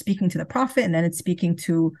first speaking to the prophet and then it's speaking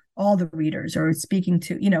to all the readers, or it's speaking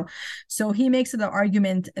to, so he makes the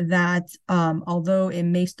argument that although it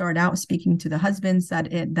may start out speaking to the husbands,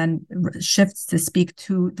 that it then shifts to speak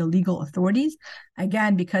to the legal authorities,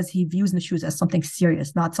 again, because he views nushuz as something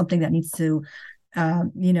serious, not something that needs to,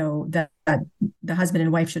 that the husband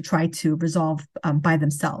and wife should try to resolve by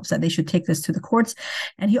themselves, that they should take this to the courts.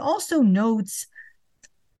 And he also notes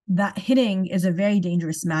that hitting is a very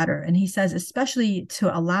dangerous matter. And he says, especially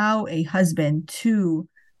to allow a husband to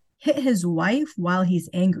hit his wife while he's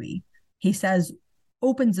angry, he says,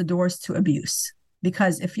 opens the doors to abuse.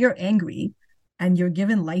 Because if you're angry and you're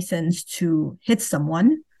given license to hit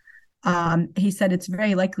someone, he said it's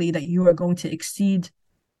very likely that you are going to exceed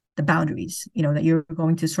the boundaries, that you're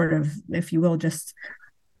going to sort of, if you will, just,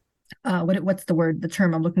 what's the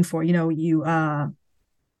term I'm looking for? You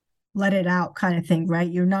let it out kind of thing, right?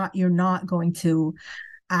 You're not going to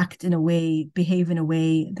behave in a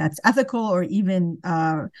way that's ethical or even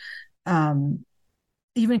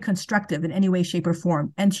constructive in any way, shape, or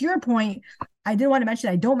form. And to your point, I did want to mention,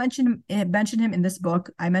 I don't mention him in this book.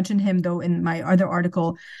 I mentioned him though in my other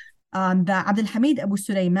article, that Abdul Hamid Abu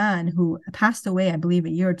Sulaiman, who passed away, I believe, a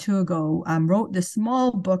year or two ago, wrote this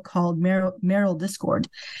small book called Marital Discord.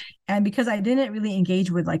 And because I didn't really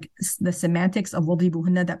engage with like the semantics of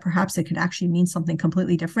وَضْرِبُوهُنَّ, that perhaps it could actually mean something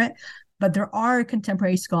completely different. But there are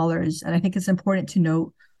contemporary scholars, and I think it's important to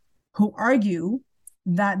note, who argue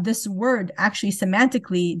that this word actually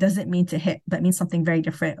semantically doesn't mean to hit, but means something very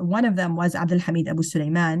different. One of them was Abdul Hamid Abu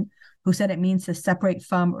Sulaiman, who said it means to separate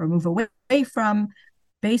from or move away from,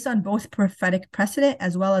 based on both prophetic precedent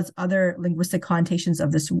as well as other linguistic connotations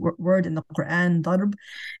of this word in the Quran, darb,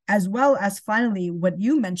 as well as finally what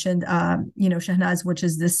you mentioned, Shahnaz, which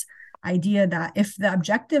is this idea that if the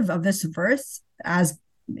objective of this verse, as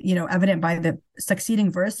evident by the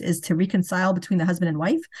succeeding verse, is to reconcile between the husband and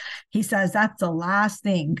wife, he says that's the last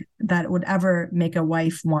thing that would ever make a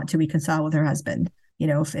wife want to reconcile with her husband.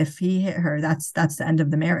 If he hit her, that's the end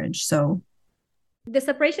of the marriage. So The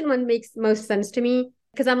separation one makes most sense to me,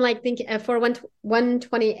 because I'm like thinking for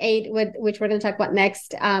 128, which we're going to talk about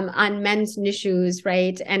next, on men's nushuz,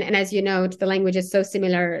 right? And as you know, the language is so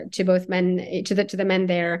similar to both men, to the men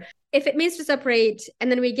there. If it means to separate,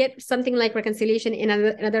 and then we get something like reconciliation in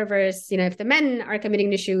another verse, if the men are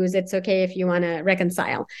committing nushuz, it's okay if you want to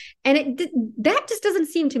reconcile. And that just doesn't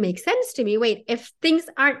seem to make sense to me. Wait, if things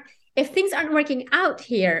aren't working out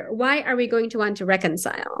here, why are we going to want to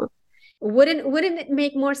reconcile? Wouldn't it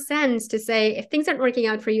make more sense to say, if things aren't working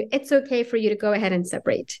out for you, it's okay for you to go ahead and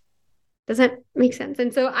separate? Does that make sense?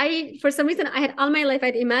 And so for some reason, I had all my life,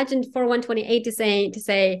 I'd imagined for 128 to say,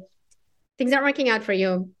 things aren't working out for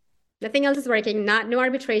you. Nothing else is working, no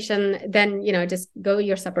arbitration, then, just go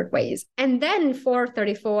your separate ways. And then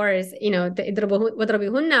 434 is,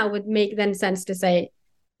 the would make then sense to say,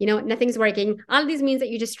 nothing's working. All these means that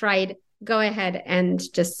you just tried, go ahead and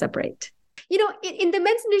just separate. In the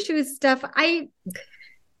men's nushuz stuff,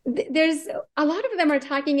 there's a lot of them are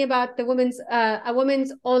talking about a woman's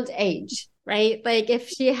old age, right? Like if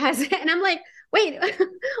she has, and I'm like, wait,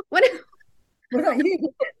 what about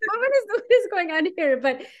you? what is going on here?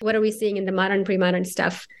 But what are we seeing in the modern, pre-modern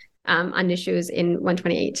stuff on nushuz in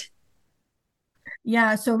 128?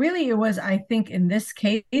 Yeah, so really it was, I think, in this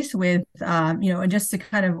case with, and just to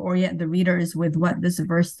kind of orient the readers with what this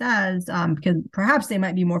verse says, because perhaps they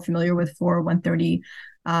might be more familiar with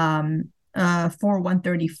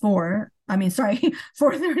 434. Let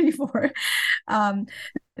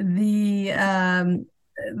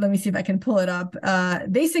me see if I can pull it up.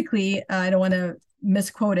 Basically, I don't want to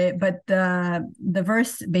misquote it, but the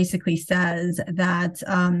verse basically says that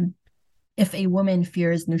if a woman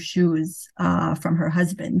fears nushuz from her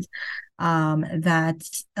husband, so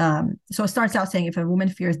it starts out saying if a woman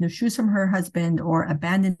fears nushuz from her husband or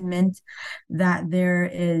abandonment, that there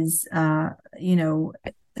is, fala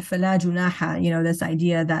junaha, this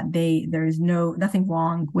idea that there is nothing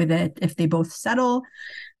wrong with it if they both settle.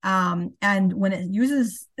 And when it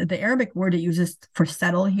uses the Arabic word it uses for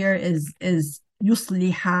settle here is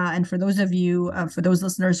yusliha. And for those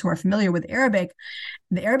listeners who are familiar with Arabic,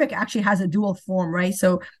 the Arabic actually has a dual form, right?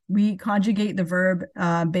 So we conjugate the verb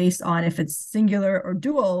based on if it's singular or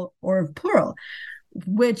dual or plural,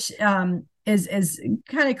 which is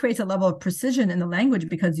kind of creates a level of precision in the language,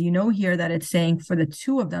 because here that it's saying for the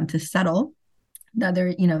two of them to settle, that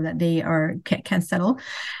they're that they can settle.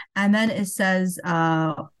 And then it says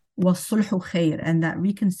وَالصُّلْحُ خَيْرٌ, and that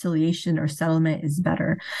reconciliation or settlement is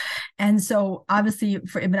better. And so obviously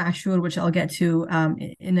for Ibn Ashur, which I'll get to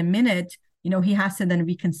in a minute, he has to then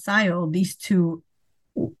reconcile these two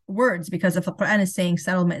words, because if the Quran is saying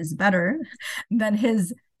settlement is better, then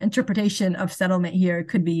his interpretation of settlement here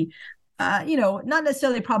could be not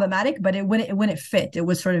necessarily problematic, but it wouldn't fit. It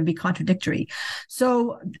would sort of be contradictory.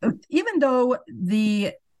 So even though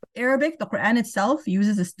the Arabic, the Quran itself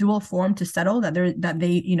uses this dual form to settle, that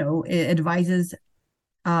they it advises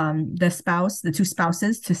the two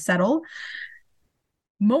spouses to settle,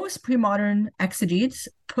 most pre-modern exegetes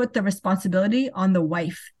put the responsibility on the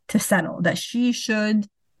wife to settle, that she should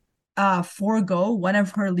forego one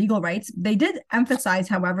of her legal rights. They did emphasize,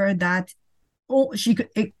 however, that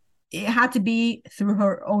it had to be through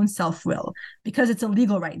her own self-will, because it's a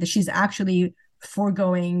legal right, that she's actually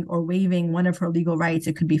foregoing or waiving one of her legal rights.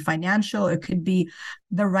 It could be financial, it could be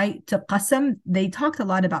the right to qasam. They talked a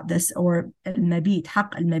lot about this, or al-mabit,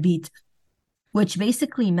 haq al-mabit, which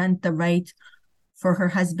basically meant the right for her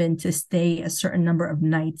husband to stay a certain number of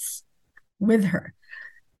nights with her.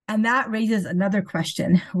 And that raises another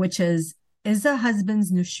question, which is the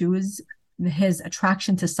husband's nushuz his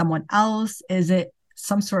attraction to someone else? Is it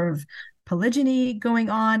some sort of polygyny going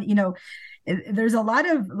on? There's a lot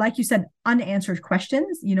of, like you said, unanswered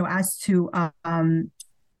questions, as to,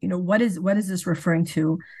 what is this referring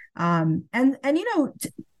to?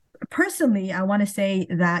 Personally, I want to say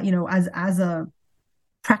that, as a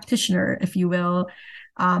practitioner, if you will,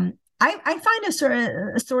 I find a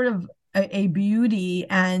sort of a beauty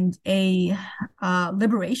and a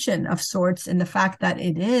liberation of sorts in the fact that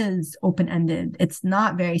it is open-ended. It's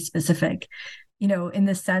not very specific, in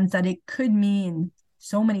the sense that it could mean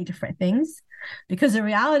so many different things, because the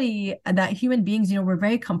reality that human beings, we're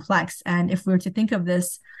very complex. And if we were to think of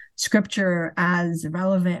this scripture as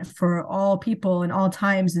relevant for all people in all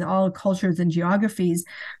times and all cultures and geographies,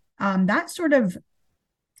 that sort of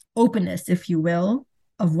openness, if you will,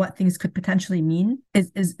 of what things could potentially mean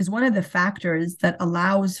is one of the factors that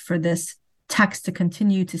allows for this text to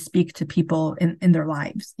continue to speak to people in their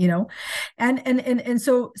lives, and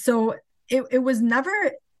so it was never,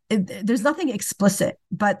 there's nothing explicit,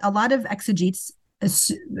 but a lot of exegetes,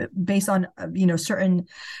 based on certain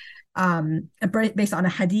based on a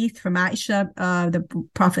hadith from Aisha, the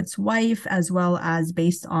Prophet's wife, as well as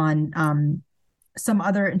based on some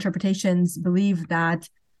other interpretations, believe that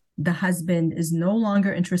the husband is no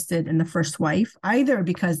longer interested in the first wife, either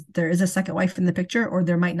because there is a second wife in the picture or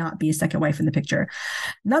there might not be a second wife in the picture.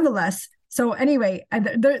 Nonetheless, so anyway,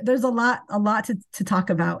 there's a lot to talk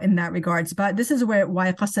about in that regards. But this is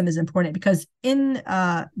why qasam is important, because in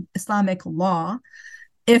Islamic law,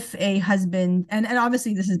 if a husband, and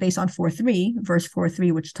obviously this is based on verse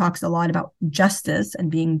 4:3, which talks a lot about justice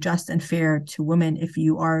and being just and fair to women if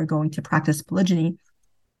you are going to practice polygyny,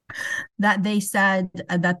 that they said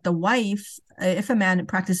that the wife, if a man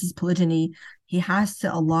practices polygyny, he has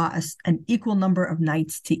to allot an equal number of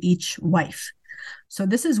nights to each wife. So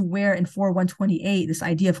this is where in 4:128, this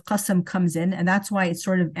idea of qasam comes in, and that's why it's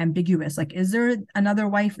sort of ambiguous. Like, is there another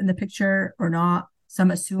wife in the picture or not? Some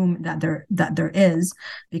assume that there is,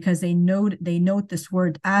 because they note this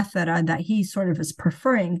word athara, that he sort of is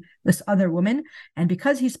preferring this other woman, and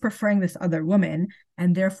because he's preferring this other woman,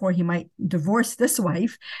 and therefore he might divorce this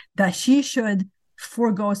wife, that she should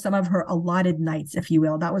forego some of her allotted nights, if you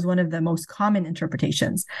will. That was one of the most common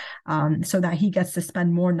interpretations, so that he gets to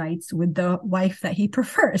spend more nights with the wife that he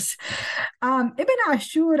prefers. Ibn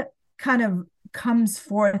Ashur kind of comes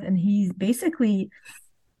forth, and he basically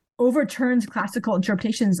overturns classical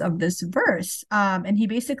interpretations of this verse, and he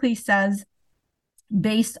basically says,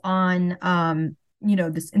 based on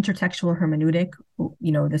this intertextual hermeneutic,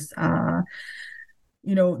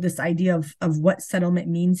 this idea of what settlement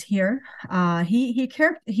means here,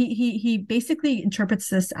 he basically interprets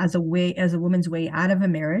this as a woman's way out of a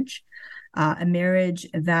marriage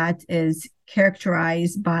that is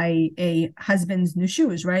characterized by a husband's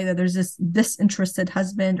nushuz, right? That there's this disinterested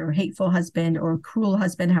husband or hateful husband or cruel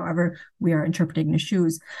husband, however we are interpreting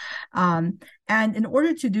nushuz. And in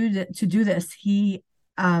order to do this, he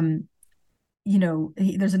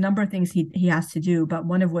there's a number of things he has to do, but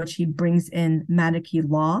one of which he brings in Maliki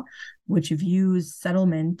law, which views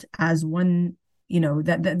settlement as one,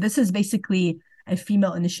 that this is basically a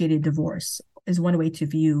female initiated divorce, is one way to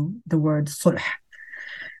view the word sulh.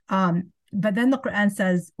 But then the Quran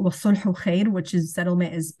says, وَالصُّلْحُ خَيْرٌ, which is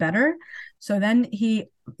settlement is better. So then he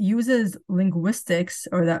uses linguistics,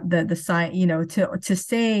 or the side, to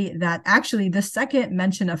say that actually the second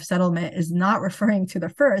mention of settlement is not referring to the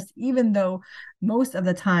first, even though most of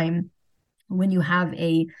the time when you have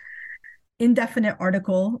a indefinite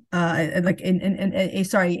article, like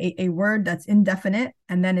a word that's indefinite,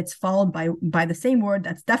 and then it's followed by the same word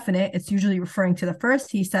that's definite, it's usually referring to the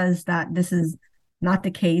first. He says that this is not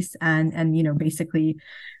the case, and basically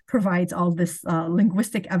provides all this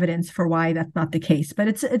linguistic evidence for why that's not the case. But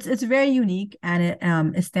it's very unique,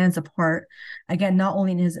 and it stands apart, again, not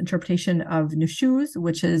only in his interpretation of nushuz,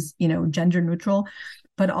 which is gender neutral,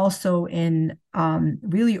 but also in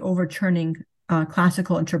really overturning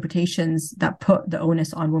classical interpretations that put the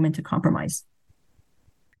onus on women to compromise.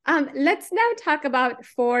 Let's now talk about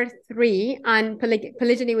 4:3 on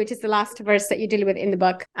polygyny, which is the last verse that you deal with in the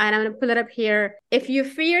book. And I'm going to pull it up here. If you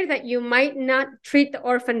fear that you might not treat the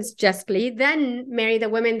orphans justly, then marry the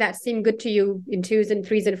women that seem good to you in 2s and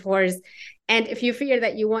 3s and 4s. And if you fear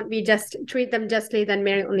that you won't be just treat them justly, then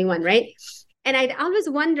marry only one, right? And I'd always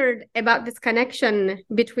wondered about this connection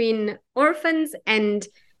between orphans and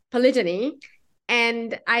polygyny.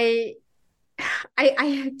 And I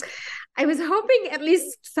was hoping at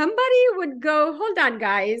least somebody would go, hold on,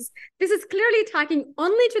 guys. This is clearly talking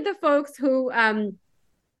only to the folks who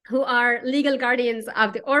are legal guardians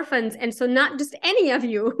of the orphans. And so not just any of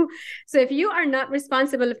you. So if you are not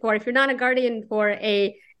responsible if you're not a guardian for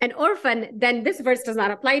an orphan, then this verse does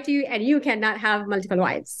not apply to you, and you cannot have multiple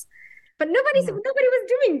wives. But nobody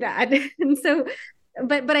was doing that. And so,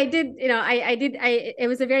 but I did, it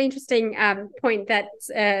was a very interesting point that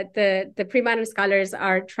the pre-modern scholars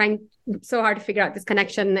are trying so hard to figure out this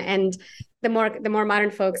connection, and the more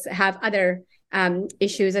modern folks have other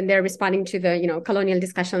issues, and they're responding to the colonial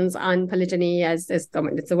discussions on polygyny as it's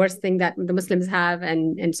the worst thing that the Muslims have,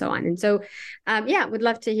 and so on. And so would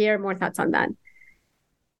love to hear more thoughts on that.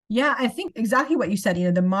 Yeah, I think exactly what you said.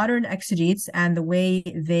 The modern exegetes and the way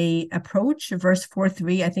they approach verse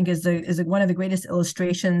 4:3, I think is one of the greatest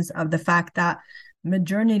illustrations of the fact that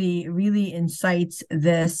modernity really incites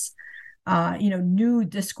this, new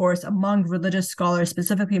discourse among religious scholars,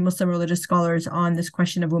 specifically Muslim religious scholars, on this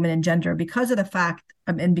question of women and gender, because of the fact,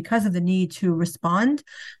 and because of the need to respond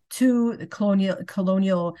to the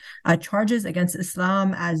colonial charges against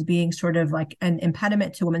Islam as being sort of like an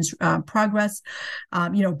impediment to women's progress,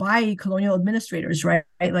 by colonial administrators, right?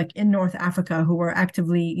 Like in North Africa, who were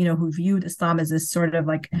actively, who viewed Islam as this sort of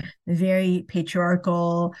like very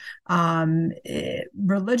patriarchal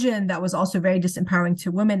religion that was also very disempowering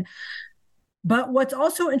to women. But what's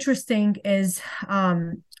also interesting is,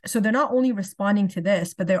 so they're not only responding to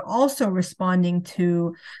this, but they're also responding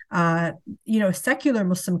to, secular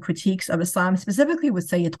Muslim critiques of Islam, specifically with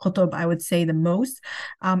Sayyid Qutb, I would say the most.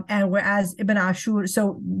 And whereas Ibn Ashur,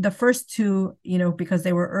 so the first two, because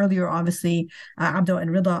they were earlier, obviously, Abdul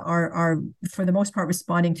and Rida are for the most part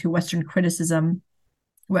responding to Western criticism,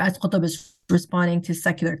 whereas Qutb is responding to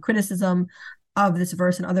secular criticism of this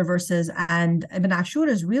verse and other verses. And Ibn Ashur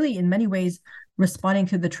is really in many ways responding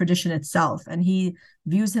to the tradition itself, and he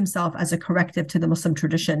views himself as a corrective to the Muslim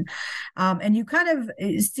tradition. And you kind of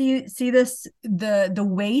see this, the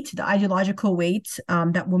weight, the ideological weight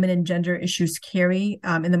that women and gender issues carry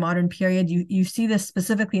in the modern period. You see this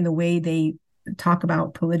specifically in the way they talk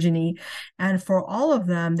about polygyny. And for all of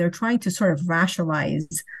them, they're trying to sort of rationalize,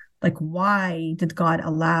 like, why did God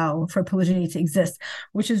allow for polygyny to exist?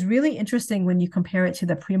 Which is really interesting when you compare it to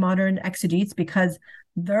the pre-modern exegetes, because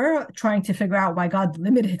they're trying to figure out why God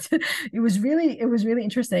limited. It was really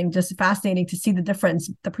interesting, just fascinating to see the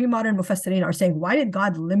difference. The pre-modern Mufassirin are saying, why did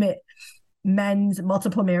God limit men's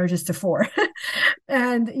multiple marriages to 4?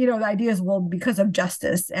 And, the idea is, well, because of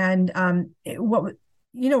justice. And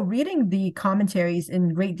reading the commentaries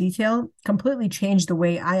in great detail completely changed the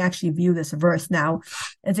way I actually view this verse now.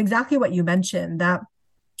 It's exactly what you mentioned, that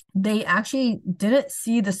they actually didn't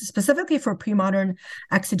see this specifically for pre-modern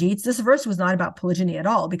exegetes. This verse was not about polygyny at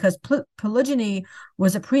all, because polygyny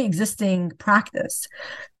was a pre-existing practice.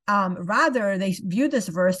 Rather, they viewed this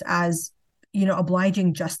verse as,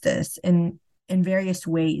 obliging justice in various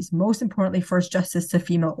ways. Most importantly, first, justice to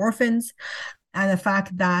female orphans, and the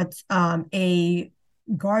fact that a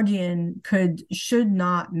guardian should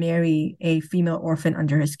not marry a female orphan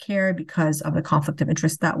under his care because of the conflict of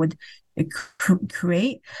interest that would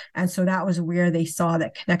create. And so that was where they saw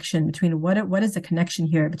that connection between what is the connection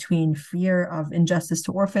here between fear of injustice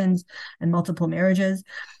to orphans and multiple marriages.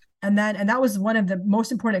 And that was one of the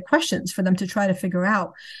most important questions for them to try to figure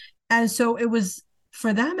out. And so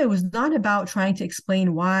for them, it was not about trying to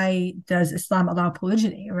explain why does Islam allow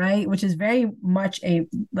polygyny, right? Which is very much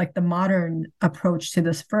the modern approach to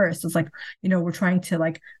this verse. It's like, we're trying to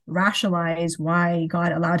like rationalize why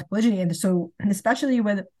God allowed polygyny. And so, especially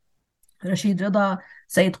with Rashid Rida,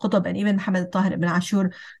 Sayyid Qutb, and even Muhammad Tahir ibn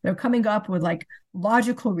Ashur, they're coming up with like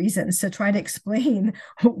logical reasons to try to explain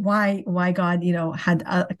why God, had,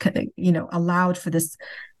 allowed for this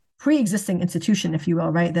pre-existing institution, if you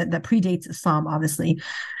will, right, that predates Islam, obviously.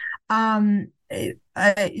 So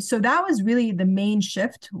that was really the main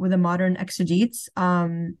shift with the modern exegetes.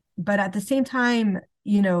 But at the same time,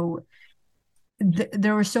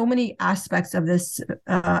 there were so many aspects of this,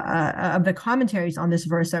 of the commentaries on this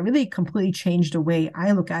verse that really completely changed the way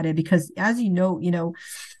I look at it. Because as in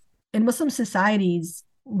Muslim societies,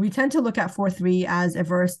 we tend to look at 4:3 as a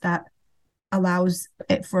verse that allows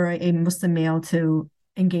it for a Muslim male to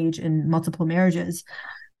engage in multiple marriages.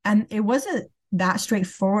 And it wasn't that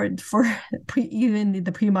straightforward for even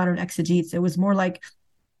the pre-modern exegetes. It was more like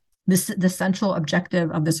the central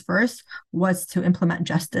objective of this verse was to implement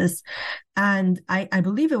justice. And I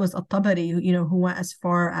believe it was At-Tabari, who went as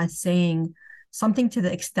far as saying something to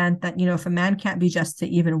the extent that, if a man can't be just to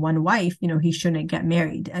even one wife, he shouldn't get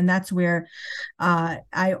married. And that's where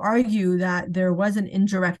I argue that there was an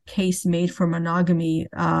indirect case made for monogamy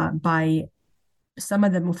by some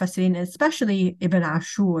of the Mufassirin, especially Ibn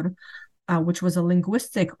Ashur, which was a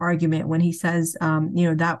linguistic argument when he says,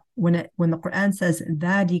 that when the Quran says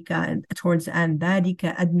ذَلِكَ towards the end, ذَلِكَ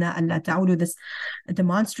أَدْنَى أَلَّا تَعُودُ, this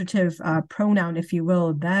demonstrative pronoun, if you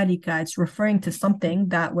will, ذَلِكَ, it's referring to something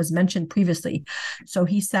that was mentioned previously. So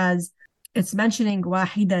he says, it's mentioning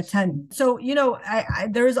wahidatan. So,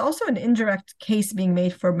 there is also an indirect case being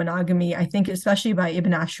made for monogamy, I think, especially by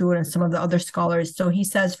Ibn Ashur and some of the other scholars. So he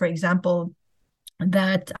says, for example,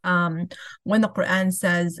 that when the Quran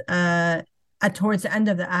says towards the end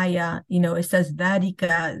of the ayah, it says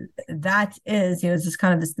ذَلِكَ, that is, it's this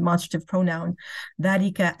kind of this demonstrative pronoun,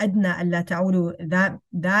 ذَلِكَ أَدْنَى أَلَّا تَعُودُ,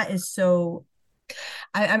 that is so,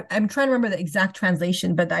 I'm trying to remember the exact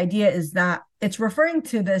translation, but the idea is that it's referring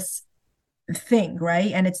to this thing,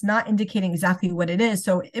 right? And it's not indicating exactly what it is.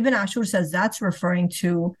 So Ibn Ashur says that's referring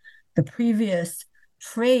to the previous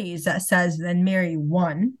phrase that says, then marry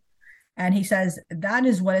one. And he says that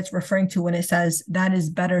is what it's referring to when it says that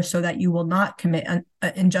is better so that you will not commit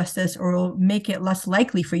injustice, or will make it less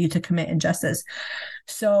likely for you to commit injustice.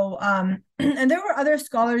 So, and there were other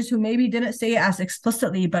scholars who maybe didn't say it as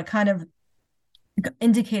explicitly, but kind of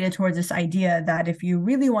indicated towards this idea that if you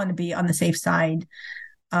really want to be on the safe side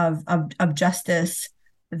of justice,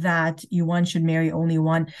 that one should marry only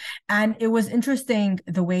one. And it was interesting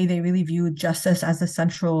the way they really viewed justice as the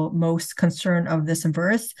central most concern of this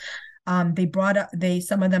verse. They brought up,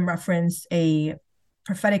 some of them referenced a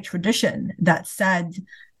prophetic tradition that said,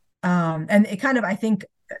 and it kind of, I think,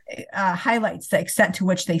 highlights the extent to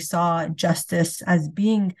which they saw justice as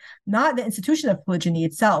being not the institution of polygyny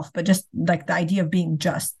itself, but just like the idea of being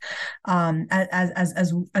just,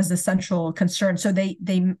 as the central concern. So they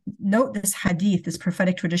note this hadith, this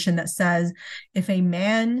prophetic tradition that says, if a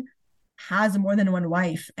man has more than one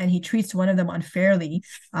wife and he treats one of them unfairly,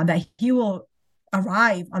 that he will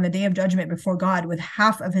arrive on the day of judgment before God with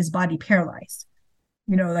half of his body paralyzed,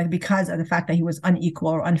 like because of the fact that he was unequal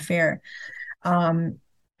or unfair.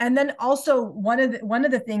 And then also one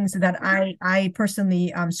of the things that I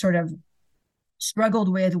personally sort of struggled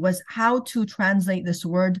with was how to translate this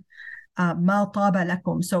word ma taba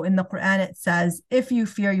lakum. So in the Quran it says, if you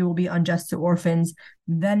fear you will be unjust to orphans,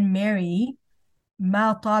 then marry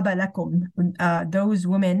ma taba lakum, those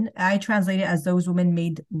women. I translate it as those women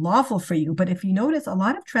made lawful for you. But if you notice, a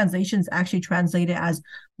lot of translations actually translate it as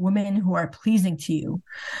women who are pleasing to you.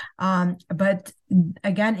 But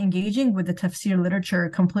again, engaging with the tafsir literature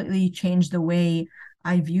completely changed the way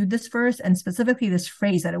I viewed this verse, and specifically this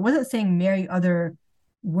phrase, that it wasn't saying marry other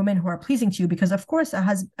women who are pleasing to you, because of course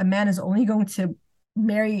a man is only going to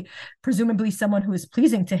marry presumably someone who is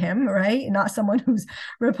pleasing to him, right? Not someone who's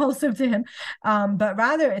repulsive to him. But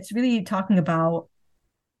rather it's really talking about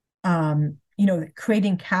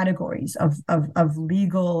creating categories of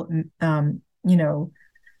legal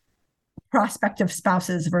prospective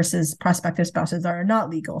spouses versus prospective spouses that are not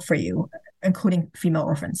legal for you, including female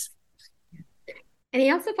orphans. And I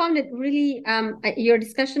also found it really, your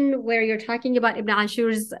discussion where you're talking about Ibn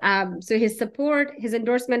Ashur's, so his support, his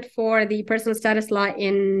endorsement for the personal status law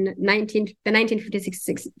in the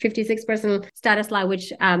 1956 personal status law,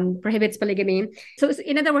 which prohibits polygamy. So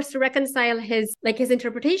in other words, to reconcile his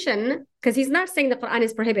interpretation, because he's not saying the Quran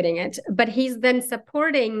is prohibiting it, but he's then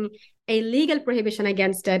supporting a legal prohibition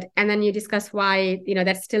against it. And then you discuss why,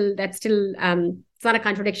 that's still it's not a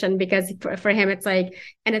contradiction, because for him it's like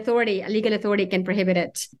a legal authority can prohibit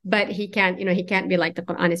it, but he can't be like the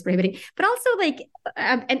Quran is prohibiting. But also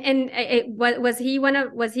was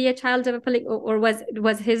he a child of or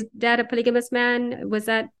was his dad a polygamous man? Was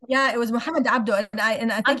that? Yeah, it was Muhammad Abdo,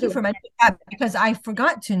 and I thank you for mentioning that, because I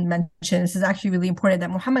forgot to mention, this is actually really important,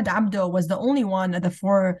 that Muhammad Abdo was the only one of the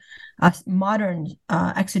four modern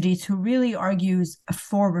exegetes who really argues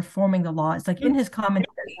for reforming the law. It's like in his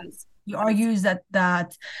commentaries, he argues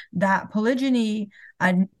that polygyny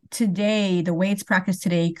today, the way it's practiced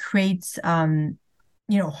today, creates harm.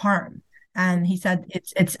 And he said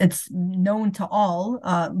it's known to all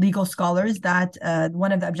legal scholars that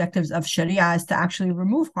one of the objectives of Sharia is to actually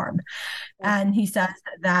remove harm. And he says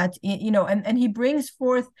that, and he brings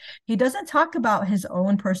forth, he doesn't talk about his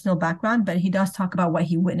own personal background, but he does talk about what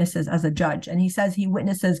he witnesses as a judge. And he says he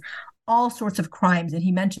witnesses all sorts of crimes, and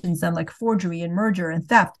he mentions them like forgery and murder and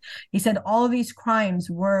theft. He said all of these crimes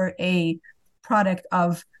were a product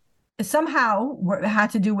of had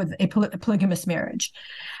to do with a polygamous marriage.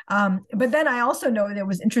 But then I also know that it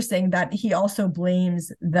was interesting that he also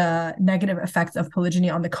blames the negative effects of polygyny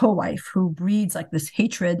on the co-wife, who breeds like this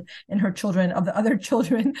hatred in her children of the other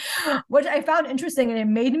children, which I found interesting. And it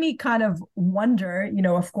made me kind of wonder,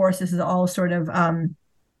 of course, this is all sort of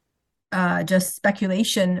just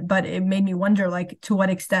speculation, but it made me wonder, like, to what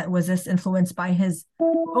extent was this influenced by his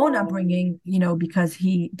own upbringing, because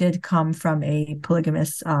he did come from a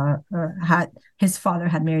polygamous, his father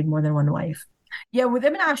had married more than one wife. Yeah, with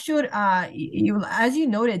Ibn Ashur, as you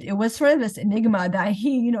noted, it was sort of this enigma that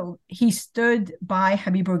he stood by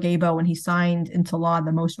Habib Bourguiba when he signed into law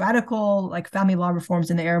the most radical, like, family law reforms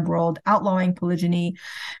in the Arab world, outlawing polygyny.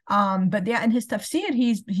 But yeah, in his tafsir,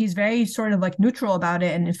 he's very sort of like neutral about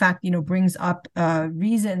it, and in fact, brings up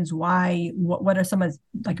reasons why, what are some of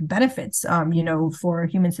like benefits, for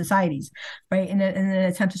human societies, right? In an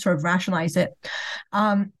attempt to sort of rationalize it,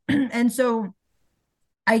 and so.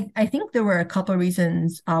 I think there were a couple of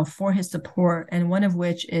reasons for his support, and one of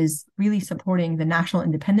which is really supporting the national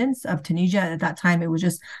independence of Tunisia. At that time, it was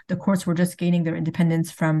just the courts were just gaining their independence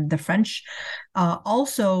from the French.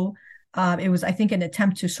 Also, It was, I think, an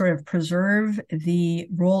attempt to sort of preserve the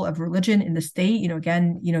role of religion in the state.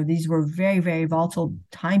 Again, these were very, very volatile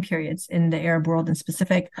time periods in the Arab world in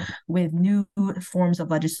specific, with new forms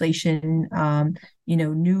of legislation,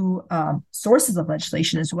 new sources of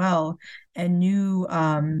legislation as well, and new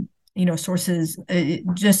sources,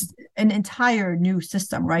 just an entire new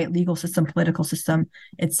system, right? Legal system, political system,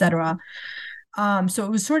 etc. So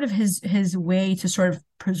it was sort of his way to sort of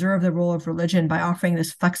preserve the role of religion by offering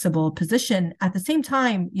this flexible position. At the same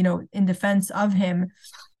time, in defense of him,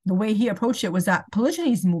 the way he approached it was that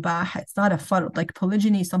polygyny is mubah. It's not a fard. Like,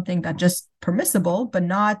 polygyny is something that just permissible, but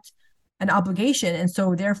not an obligation. And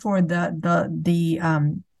so therefore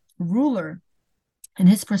the ruler, in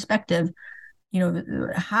his perspective,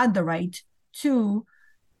 had the right to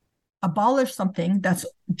abolish something that's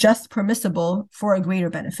just permissible for a greater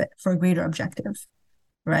benefit, for a greater objective,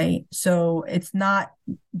 right? So it's not,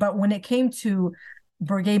 but when it came to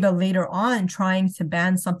Bourguiba later on trying to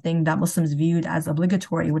ban something that Muslims viewed as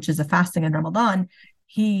obligatory, which is the fasting in Ramadan,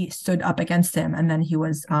 he stood up against him, and then he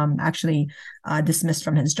was actually dismissed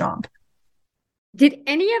from his job. Did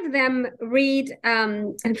any of them read,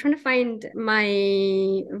 I'm trying to find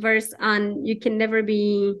my verse on you can never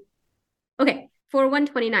be, okay, for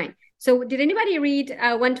 129. So did anybody read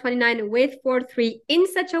 129 with 4.3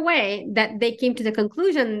 in such a way that they came to the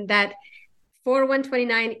conclusion that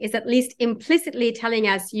 129 is at least implicitly telling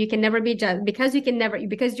us you can never be just, because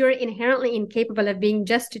you're inherently incapable of being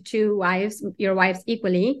just to two wives, your wives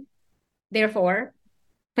equally, therefore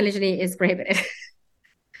polygyny is prohibited?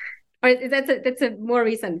 Or that's a more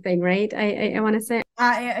recent thing, right? I want to say.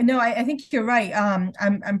 No, I think you're right.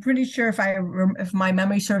 I'm pretty sure if my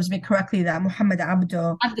memory serves me correctly, that Muhammad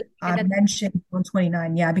Abdo mentioned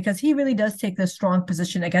 129. Yeah, because he really does take this strong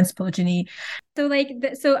position against polygyny. So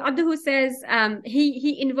so Abduhu says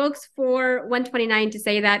he invokes 129 to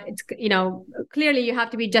say that it's clearly you have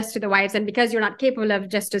to be just to the wives, and because you're not capable of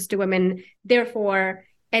justice to women, therefore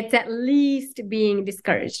it's at least being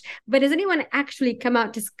discouraged. But does anyone actually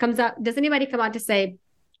does anybody come out to say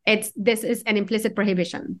this is an implicit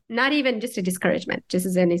prohibition? Not even just a discouragement, just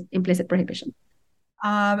as an implicit prohibition.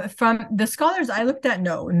 From the scholars I looked at,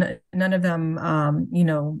 no, none of them, none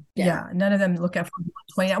of them look at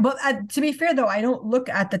 129. Well, to be fair though, I don't look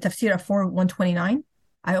at the tafsir of 129.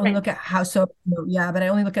 I only look at but I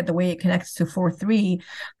only look at the way it connects to 4.3.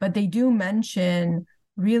 But they do mention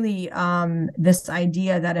really this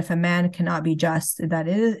idea that if a man cannot be just, that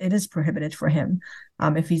it is prohibited for him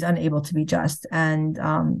if he's unable to be just. And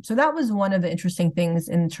so that was one of the interesting things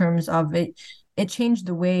in terms of it. It changed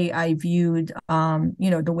the way I viewed,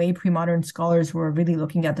 the way pre-modern scholars were really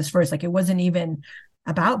looking at this verse. Like, it wasn't even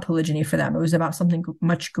about polygyny for them. It was about something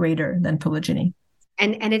much greater than polygyny.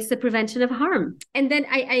 And it's the prevention of harm. And then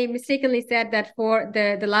I mistakenly said that for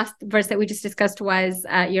the last verse that we just discussed was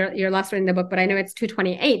your last one in the book, but I know it's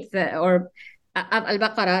 228 or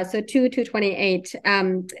Al-Baqarah. So 228,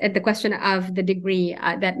 the question of the degree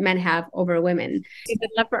that men have over women. I'd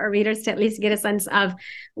love for our readers to at least get a sense of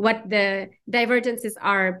what the divergences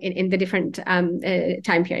are in the different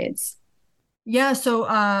time periods. Yeah, so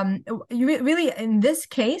really in this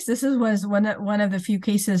case, was one of the few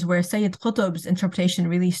cases where Sayyid Qutb's interpretation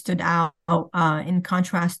really stood out in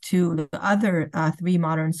contrast to the other three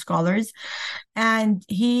modern scholars. And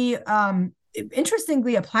he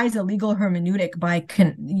interestingly applies a legal hermeneutic by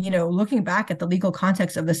looking back at the legal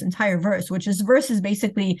context of this entire verse, which is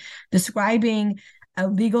basically describing a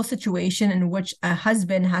legal situation in which a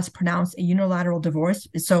husband has pronounced a unilateral divorce.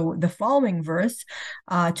 So the following verse,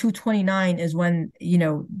 229, is when,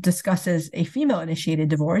 discusses a female-initiated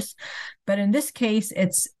divorce. But in this case,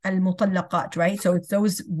 it's al-mutallaqat, right? So it's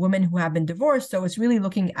those women who have been divorced. So it's really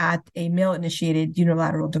looking at a male-initiated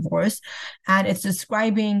unilateral divorce. And it's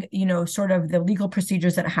describing, sort of the legal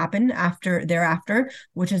procedures that happen thereafter,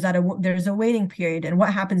 which is that there's a waiting period. And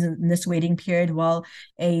what happens in this waiting period? Well,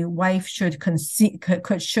 a wife should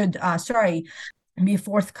be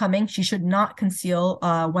forthcoming. She should not conceal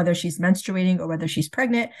whether she's menstruating or whether she's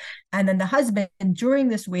pregnant. And then the husband, during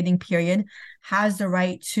this waiting period, has the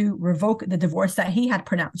right to revoke the divorce that he had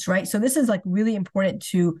pronounced, right? So this is really important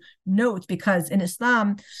to note, because in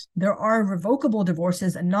Islam, there are revocable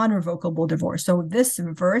divorces and non-revocable divorce. So this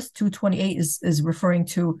verse, 228, is referring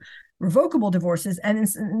to revocable divorces. And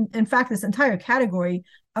in fact, this entire category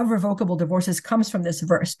of revocable divorces comes from this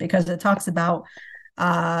verse, because it talks about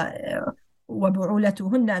and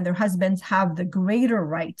their husbands have the greater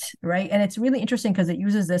right, right? And it's really interesting because it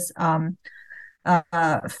uses this form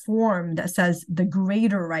that says the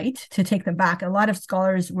greater right to take them back. And a lot of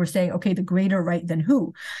scholars were saying, okay, the greater right than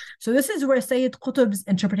who? So this is where Sayyid Qutb's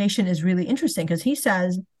interpretation is really interesting, because he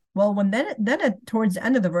says Well, towards the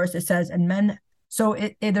end of the verse, it says, and men, so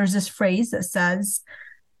there's this phrase that says,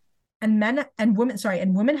 and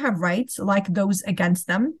women have rights like those against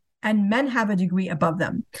them, and men have a degree above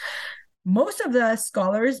them. Most of the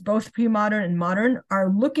scholars, both pre-modern and modern, are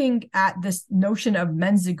looking at this notion of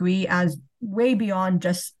men's degree as way beyond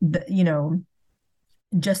just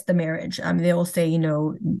just the marriage. They will say,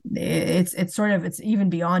 it's even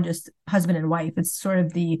beyond just husband and wife. It's sort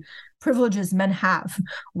of the privileges men have,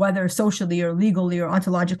 whether socially or legally or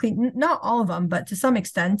ontologically. Not all of them, but to some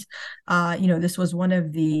extent, this was one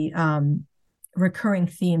of the recurring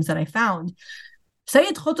themes that I found.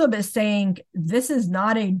 Sayyid Qutb is saying this is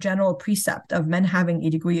not a general precept of men having a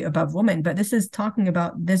degree above women, but this is talking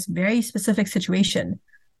about this very specific situation.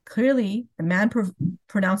 Clearly, the man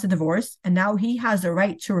pronounced a divorce, and now he has the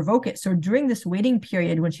right to revoke it. So during this waiting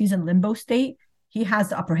period, when she's in limbo state, he has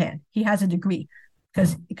the upper hand. He has a degree,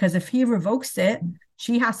 because if he revokes it,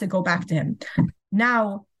 she has to go back to him.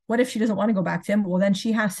 Now, what if she doesn't want to go back to him? Well, then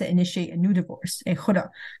she has to initiate a new divorce, a khuda.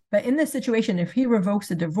 But in this situation, if he revokes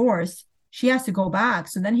the divorce, she has to go back.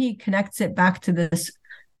 So then he connects it back to this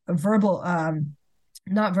verbal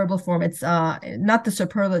not verbal form. It's not the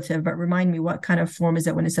superlative, but remind me, what kind of form is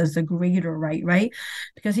it when it says the greater right?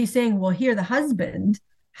 Because he's saying, well, here the husband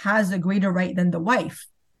has a greater right than the wife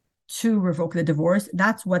to revoke the divorce.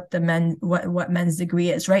 That's what what men's degree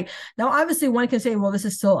is, right? Now, obviously, one can say, well, this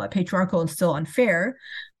is still patriarchal and still unfair.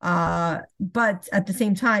 But at the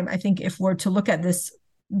same time, I think if we're to look at this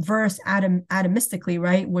verse atomistically,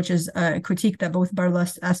 right, which is a critique that both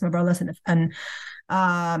Asma Barlas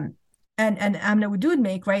and Amna Wadud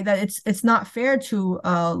make, right, that it's not fair to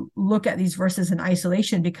look at these verses in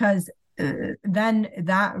isolation, because then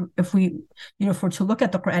that if we're to look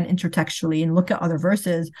at the Quran intertextually and look at other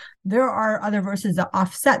verses, there are other verses that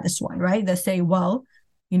offset this one, right, that say, well,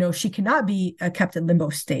 she cannot be kept in limbo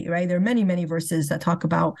state, right? There are many, many verses that talk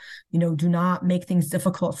about, do not make things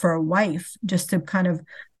difficult for a wife, just to kind of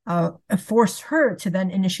force her to then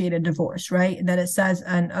initiate a divorce, right? That it says,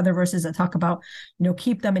 and other verses that talk about,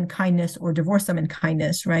 keep them in kindness or divorce them in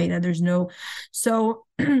kindness, right? And there's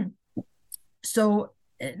so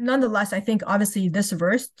nonetheless, I think obviously this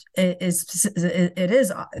verse is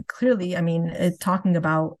clearly, it's talking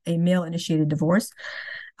about a male initiated divorce.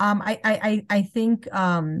 I think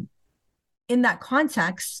in that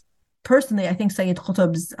context, personally, I think Sayyid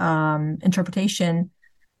Qutb's interpretation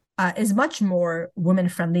is much more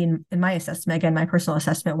women-friendly in my assessment. Again, my personal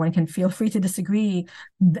assessment. One can feel free to disagree.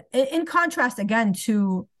 In contrast, again,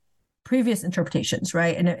 to previous interpretations,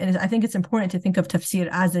 right? And I think it's important to think of tafsir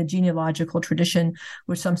as a genealogical tradition,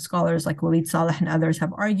 which some scholars like Walid Saleh and others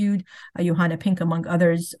have argued, Johanna Pink among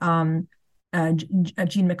others, Jean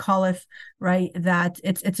McAuliffe, right? That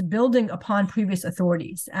it's building upon previous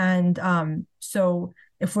authorities. And so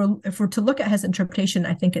if we're to look at his interpretation,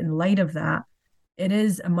 I think in light of that, it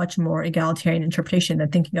is a much more egalitarian interpretation than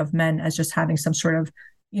thinking of men as just having some sort of,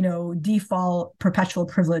 default perpetual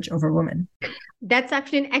privilege over women. That's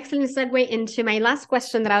actually an excellent segue into my last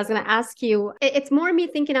question that I was going to ask you. It's more me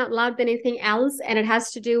thinking out loud than anything else, and it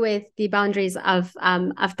has to do with the boundaries of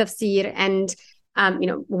tafsir and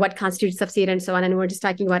what constitutes tafsir and so on. And we were just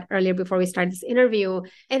talking about earlier before we started this interview.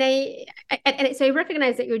 And so I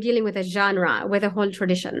recognize that you're dealing with a genre, with a whole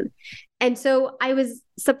tradition. And so I was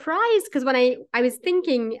surprised because when I was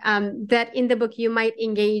thinking that in the book, you might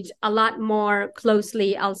engage a lot more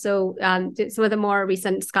closely also to some of the more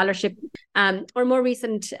recent scholarship or more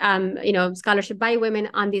recent, scholarship by women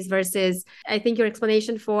on these verses. I think your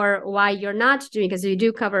explanation for why you're not doing, because you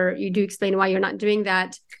do explain why you're not doing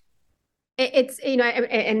that. It's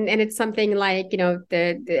and it's something like you're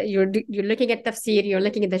looking at tafsir, you're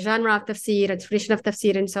looking at the genre of tafsir, a tradition of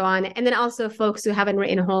tafsir, and so on, and then also folks who haven't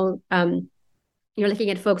written a whole. You're looking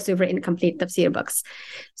at folks who've written complete tafsir books.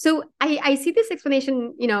 So I see this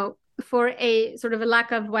explanation, for a sort of a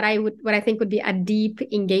lack of what I think would be a deep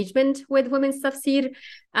engagement with women's tafsir.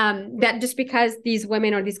 That just because these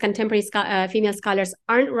women or these contemporary female scholars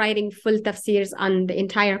aren't writing full tafsirs on the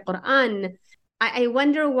entire Quran. I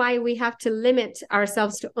wonder why we have to limit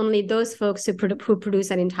ourselves to only those folks who produce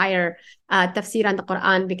an entire tafsir on the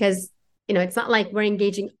Quran, because it's not like we're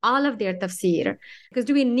engaging all of their tafsir. Because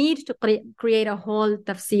do we need to create a whole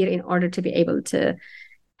tafsir in order to be able to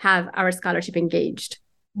have our scholarship engaged?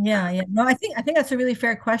 Yeah. No, I think that's a really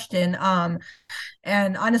fair question.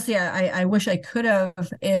 And honestly, I wish I could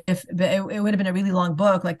have, if it would have been a really long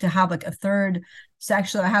book, like to have like a third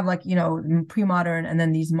section. I have like, pre-modern and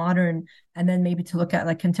then these modern, and then maybe to look at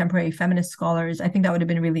like contemporary feminist scholars. I think that would have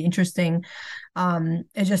been really interesting.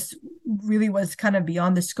 It just really was kind of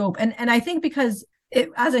beyond the scope. And I think because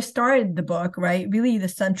as I started the book, right, really the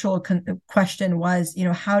central question was,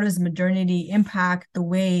 how does modernity impact the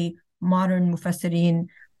way modern mufassirin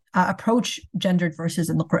approach gendered verses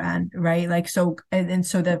in the Quran, right? Like, so, and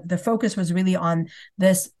so the focus was really on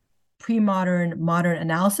this pre-modern, modern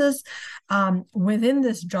analysis within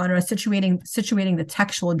this genre, situating the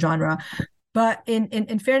textual genre. But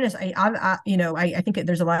in fairness, I think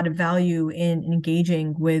there's a lot of value in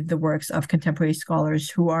engaging with the works of contemporary scholars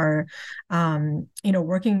who are,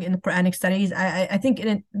 working in Quranic studies. I think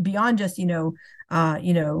beyond just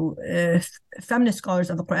feminist scholars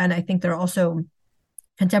of the Quran, I think there are also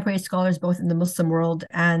contemporary scholars both in the Muslim world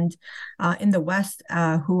and in the West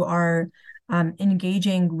who are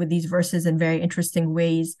engaging with these verses in very interesting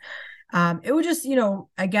ways. It would just,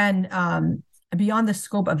 again, beyond the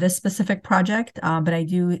scope of this specific project, but I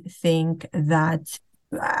do think that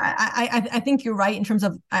I think you're right in terms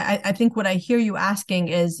of I think what I hear you asking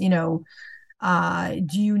is, do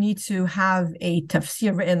you need to have a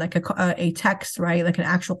tafsir written, like a text, right, like an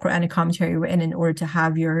actual Quranic commentary written in order to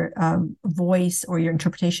have your voice or your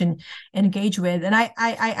interpretation engage with? And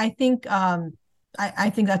I think I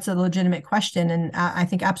think that's a legitimate question, and I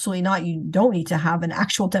think absolutely not. You don't need to have an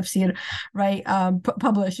actual tafsir, right,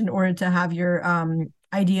 published in order to have your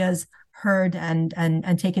ideas heard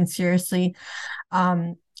and taken seriously.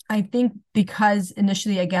 I think because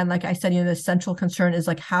initially, again, like I said, the central concern is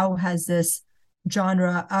like, how has this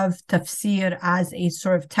genre of tafsir as a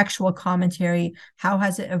sort of textual commentary, how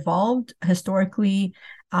has it evolved historically?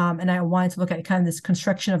 And I wanted to look at kind of this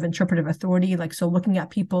construction of interpretive authority, like, so looking at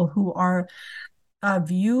people who are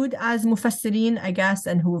viewed as mufassirin, I guess,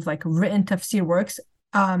 and who have like written tafsir works.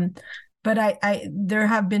 But I there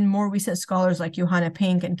have been more recent scholars like Johanna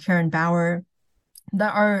Pink and Karen Bauer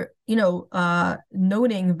that are,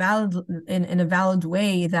 noting in a valid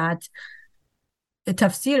way that the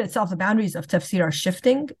tafsir itself, the boundaries of tafsir are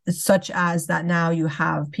shifting, such as that now you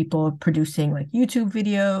have people producing like YouTube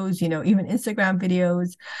videos, even Instagram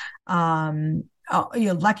videos,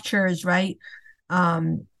 lectures, right?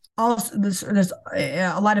 Also, there's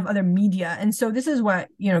a lot of other media. And so this is what,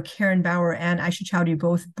 Karen Bauer and Aisha Chowdhury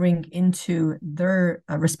both bring into their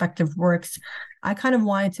respective works. I kind of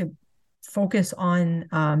wanted to focus on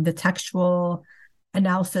the textual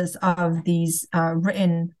analysis of these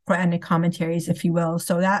written Quranic commentaries, if you will.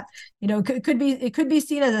 So that, it could be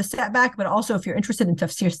seen as a setback, but also if you're interested in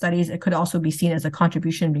tafsir studies, it could also be seen as a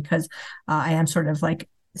contribution because I am sort of like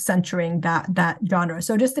centering that genre.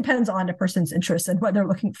 So it just depends on a person's interest and what they're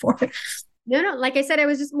looking for. No, like I said, I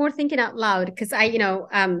was just more thinking out loud because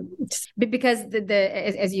because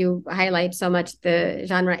as you highlight so much, the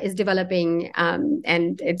genre is developing,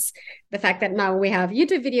 and it's the fact that now we have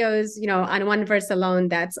YouTube videos, on one verse alone.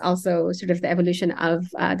 That's also sort of the evolution of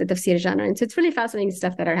the tafsir genre, and so it's really fascinating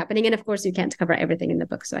stuff that are happening. And of course, you can't cover everything in the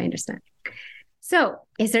book, so I understand. So,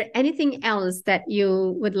 is there anything else that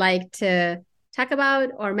you would like to talk about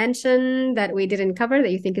or mention that we didn't cover that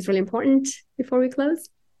you think is really important before we close?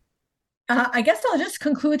 I guess I'll just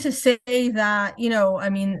conclude to say that,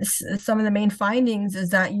 some of the main findings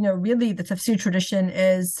is that, really the tafsir tradition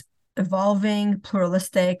is evolving,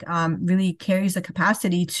 pluralistic, really carries the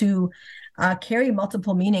capacity to carry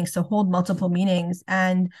multiple meanings, to hold multiple meanings.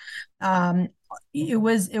 And it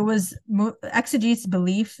was exegetes'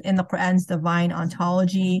 belief in the Quran's divine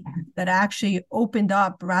ontology that actually opened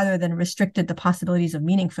up rather than restricted the possibilities of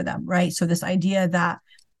meaning for them, right? So this idea that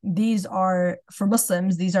these are, for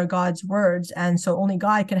Muslims, these are God's words, and so only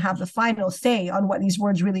God can have the final say on what these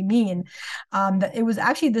words really mean. That it was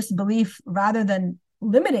actually this belief, rather than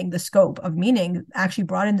limiting the scope of meaning, actually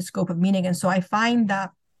brought in the scope of meaning. And so I find that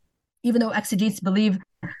even though exegetes believe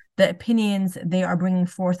the opinions they are bringing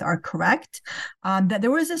forth are correct, that there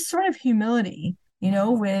was this sort of humility,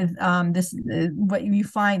 with this, what you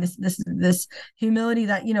find, this humility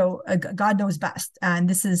that, God knows best. And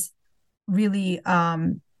this is really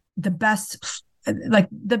the best, like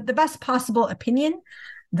the best possible opinion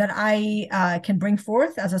that I can bring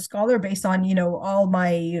forth as a scholar based on, all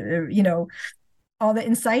my, all the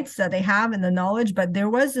insights that they have and the knowledge. But there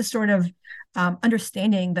was this sort of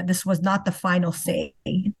understanding that this was not the final say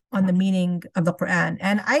on the meaning of the Quran.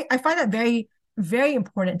 And I find that very, very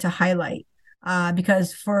important to highlight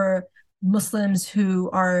because for Muslims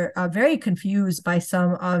who are very confused by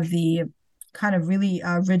some of the kind of really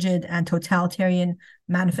rigid and totalitarian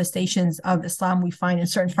manifestations of Islam we find in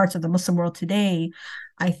certain parts of the Muslim world today,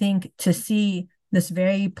 I think to see this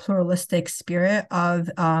very pluralistic spirit of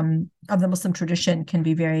the Muslim tradition can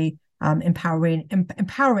be very empowering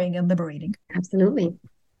and liberating. Absolutely.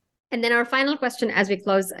 And then our final question as we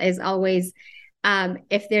close is always,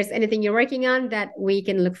 If there's anything you're working on that we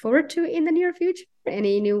can look forward to in the near future,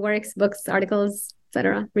 any new works, books, articles,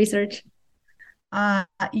 etc., research?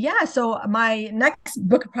 Yeah, so my next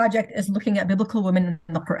book project is looking at biblical women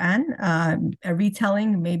in the Quran, a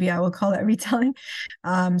retelling, maybe I will call it a retelling.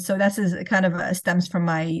 So this is kind of stems from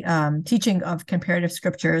my teaching of comparative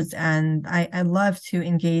scriptures, and I love to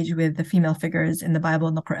engage with the female figures in the Bible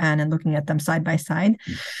and the Quran and looking at them side by side.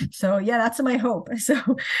 So yeah, that's my hope. So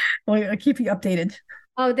I'll keep you updated.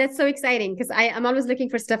 Oh, that's so exciting, because I'm always looking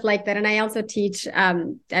for stuff like that. And I also teach,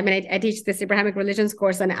 I teach this Abrahamic religions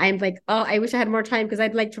course, and I'm like, oh, I wish I had more time, because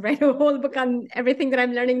I'd like to write a whole book on everything that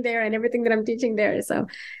I'm learning there and everything that I'm teaching there. So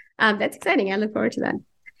that's exciting. I look forward to that.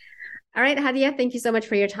 All right, Hadia, thank you so much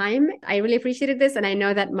for your time. I really appreciated this. And I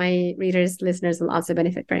know that my readers, listeners will also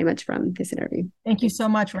benefit very much from this interview. Thank you so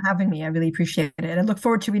much for having me. I really appreciate it. I look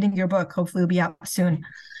forward to reading your book. Hopefully it'll be out soon.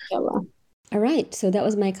 Inshallah. All right, so that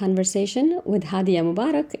was my conversation with Hadia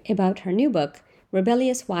Mubarak about her new book,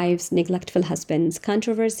 Rebellious Wives, Neglectful Husbands,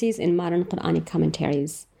 Controversies in Modern Quranic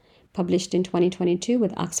Commentaries, published in 2022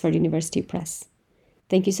 with Oxford University Press.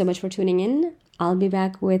 Thank you so much for tuning in. I'll be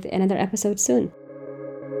back with another episode soon.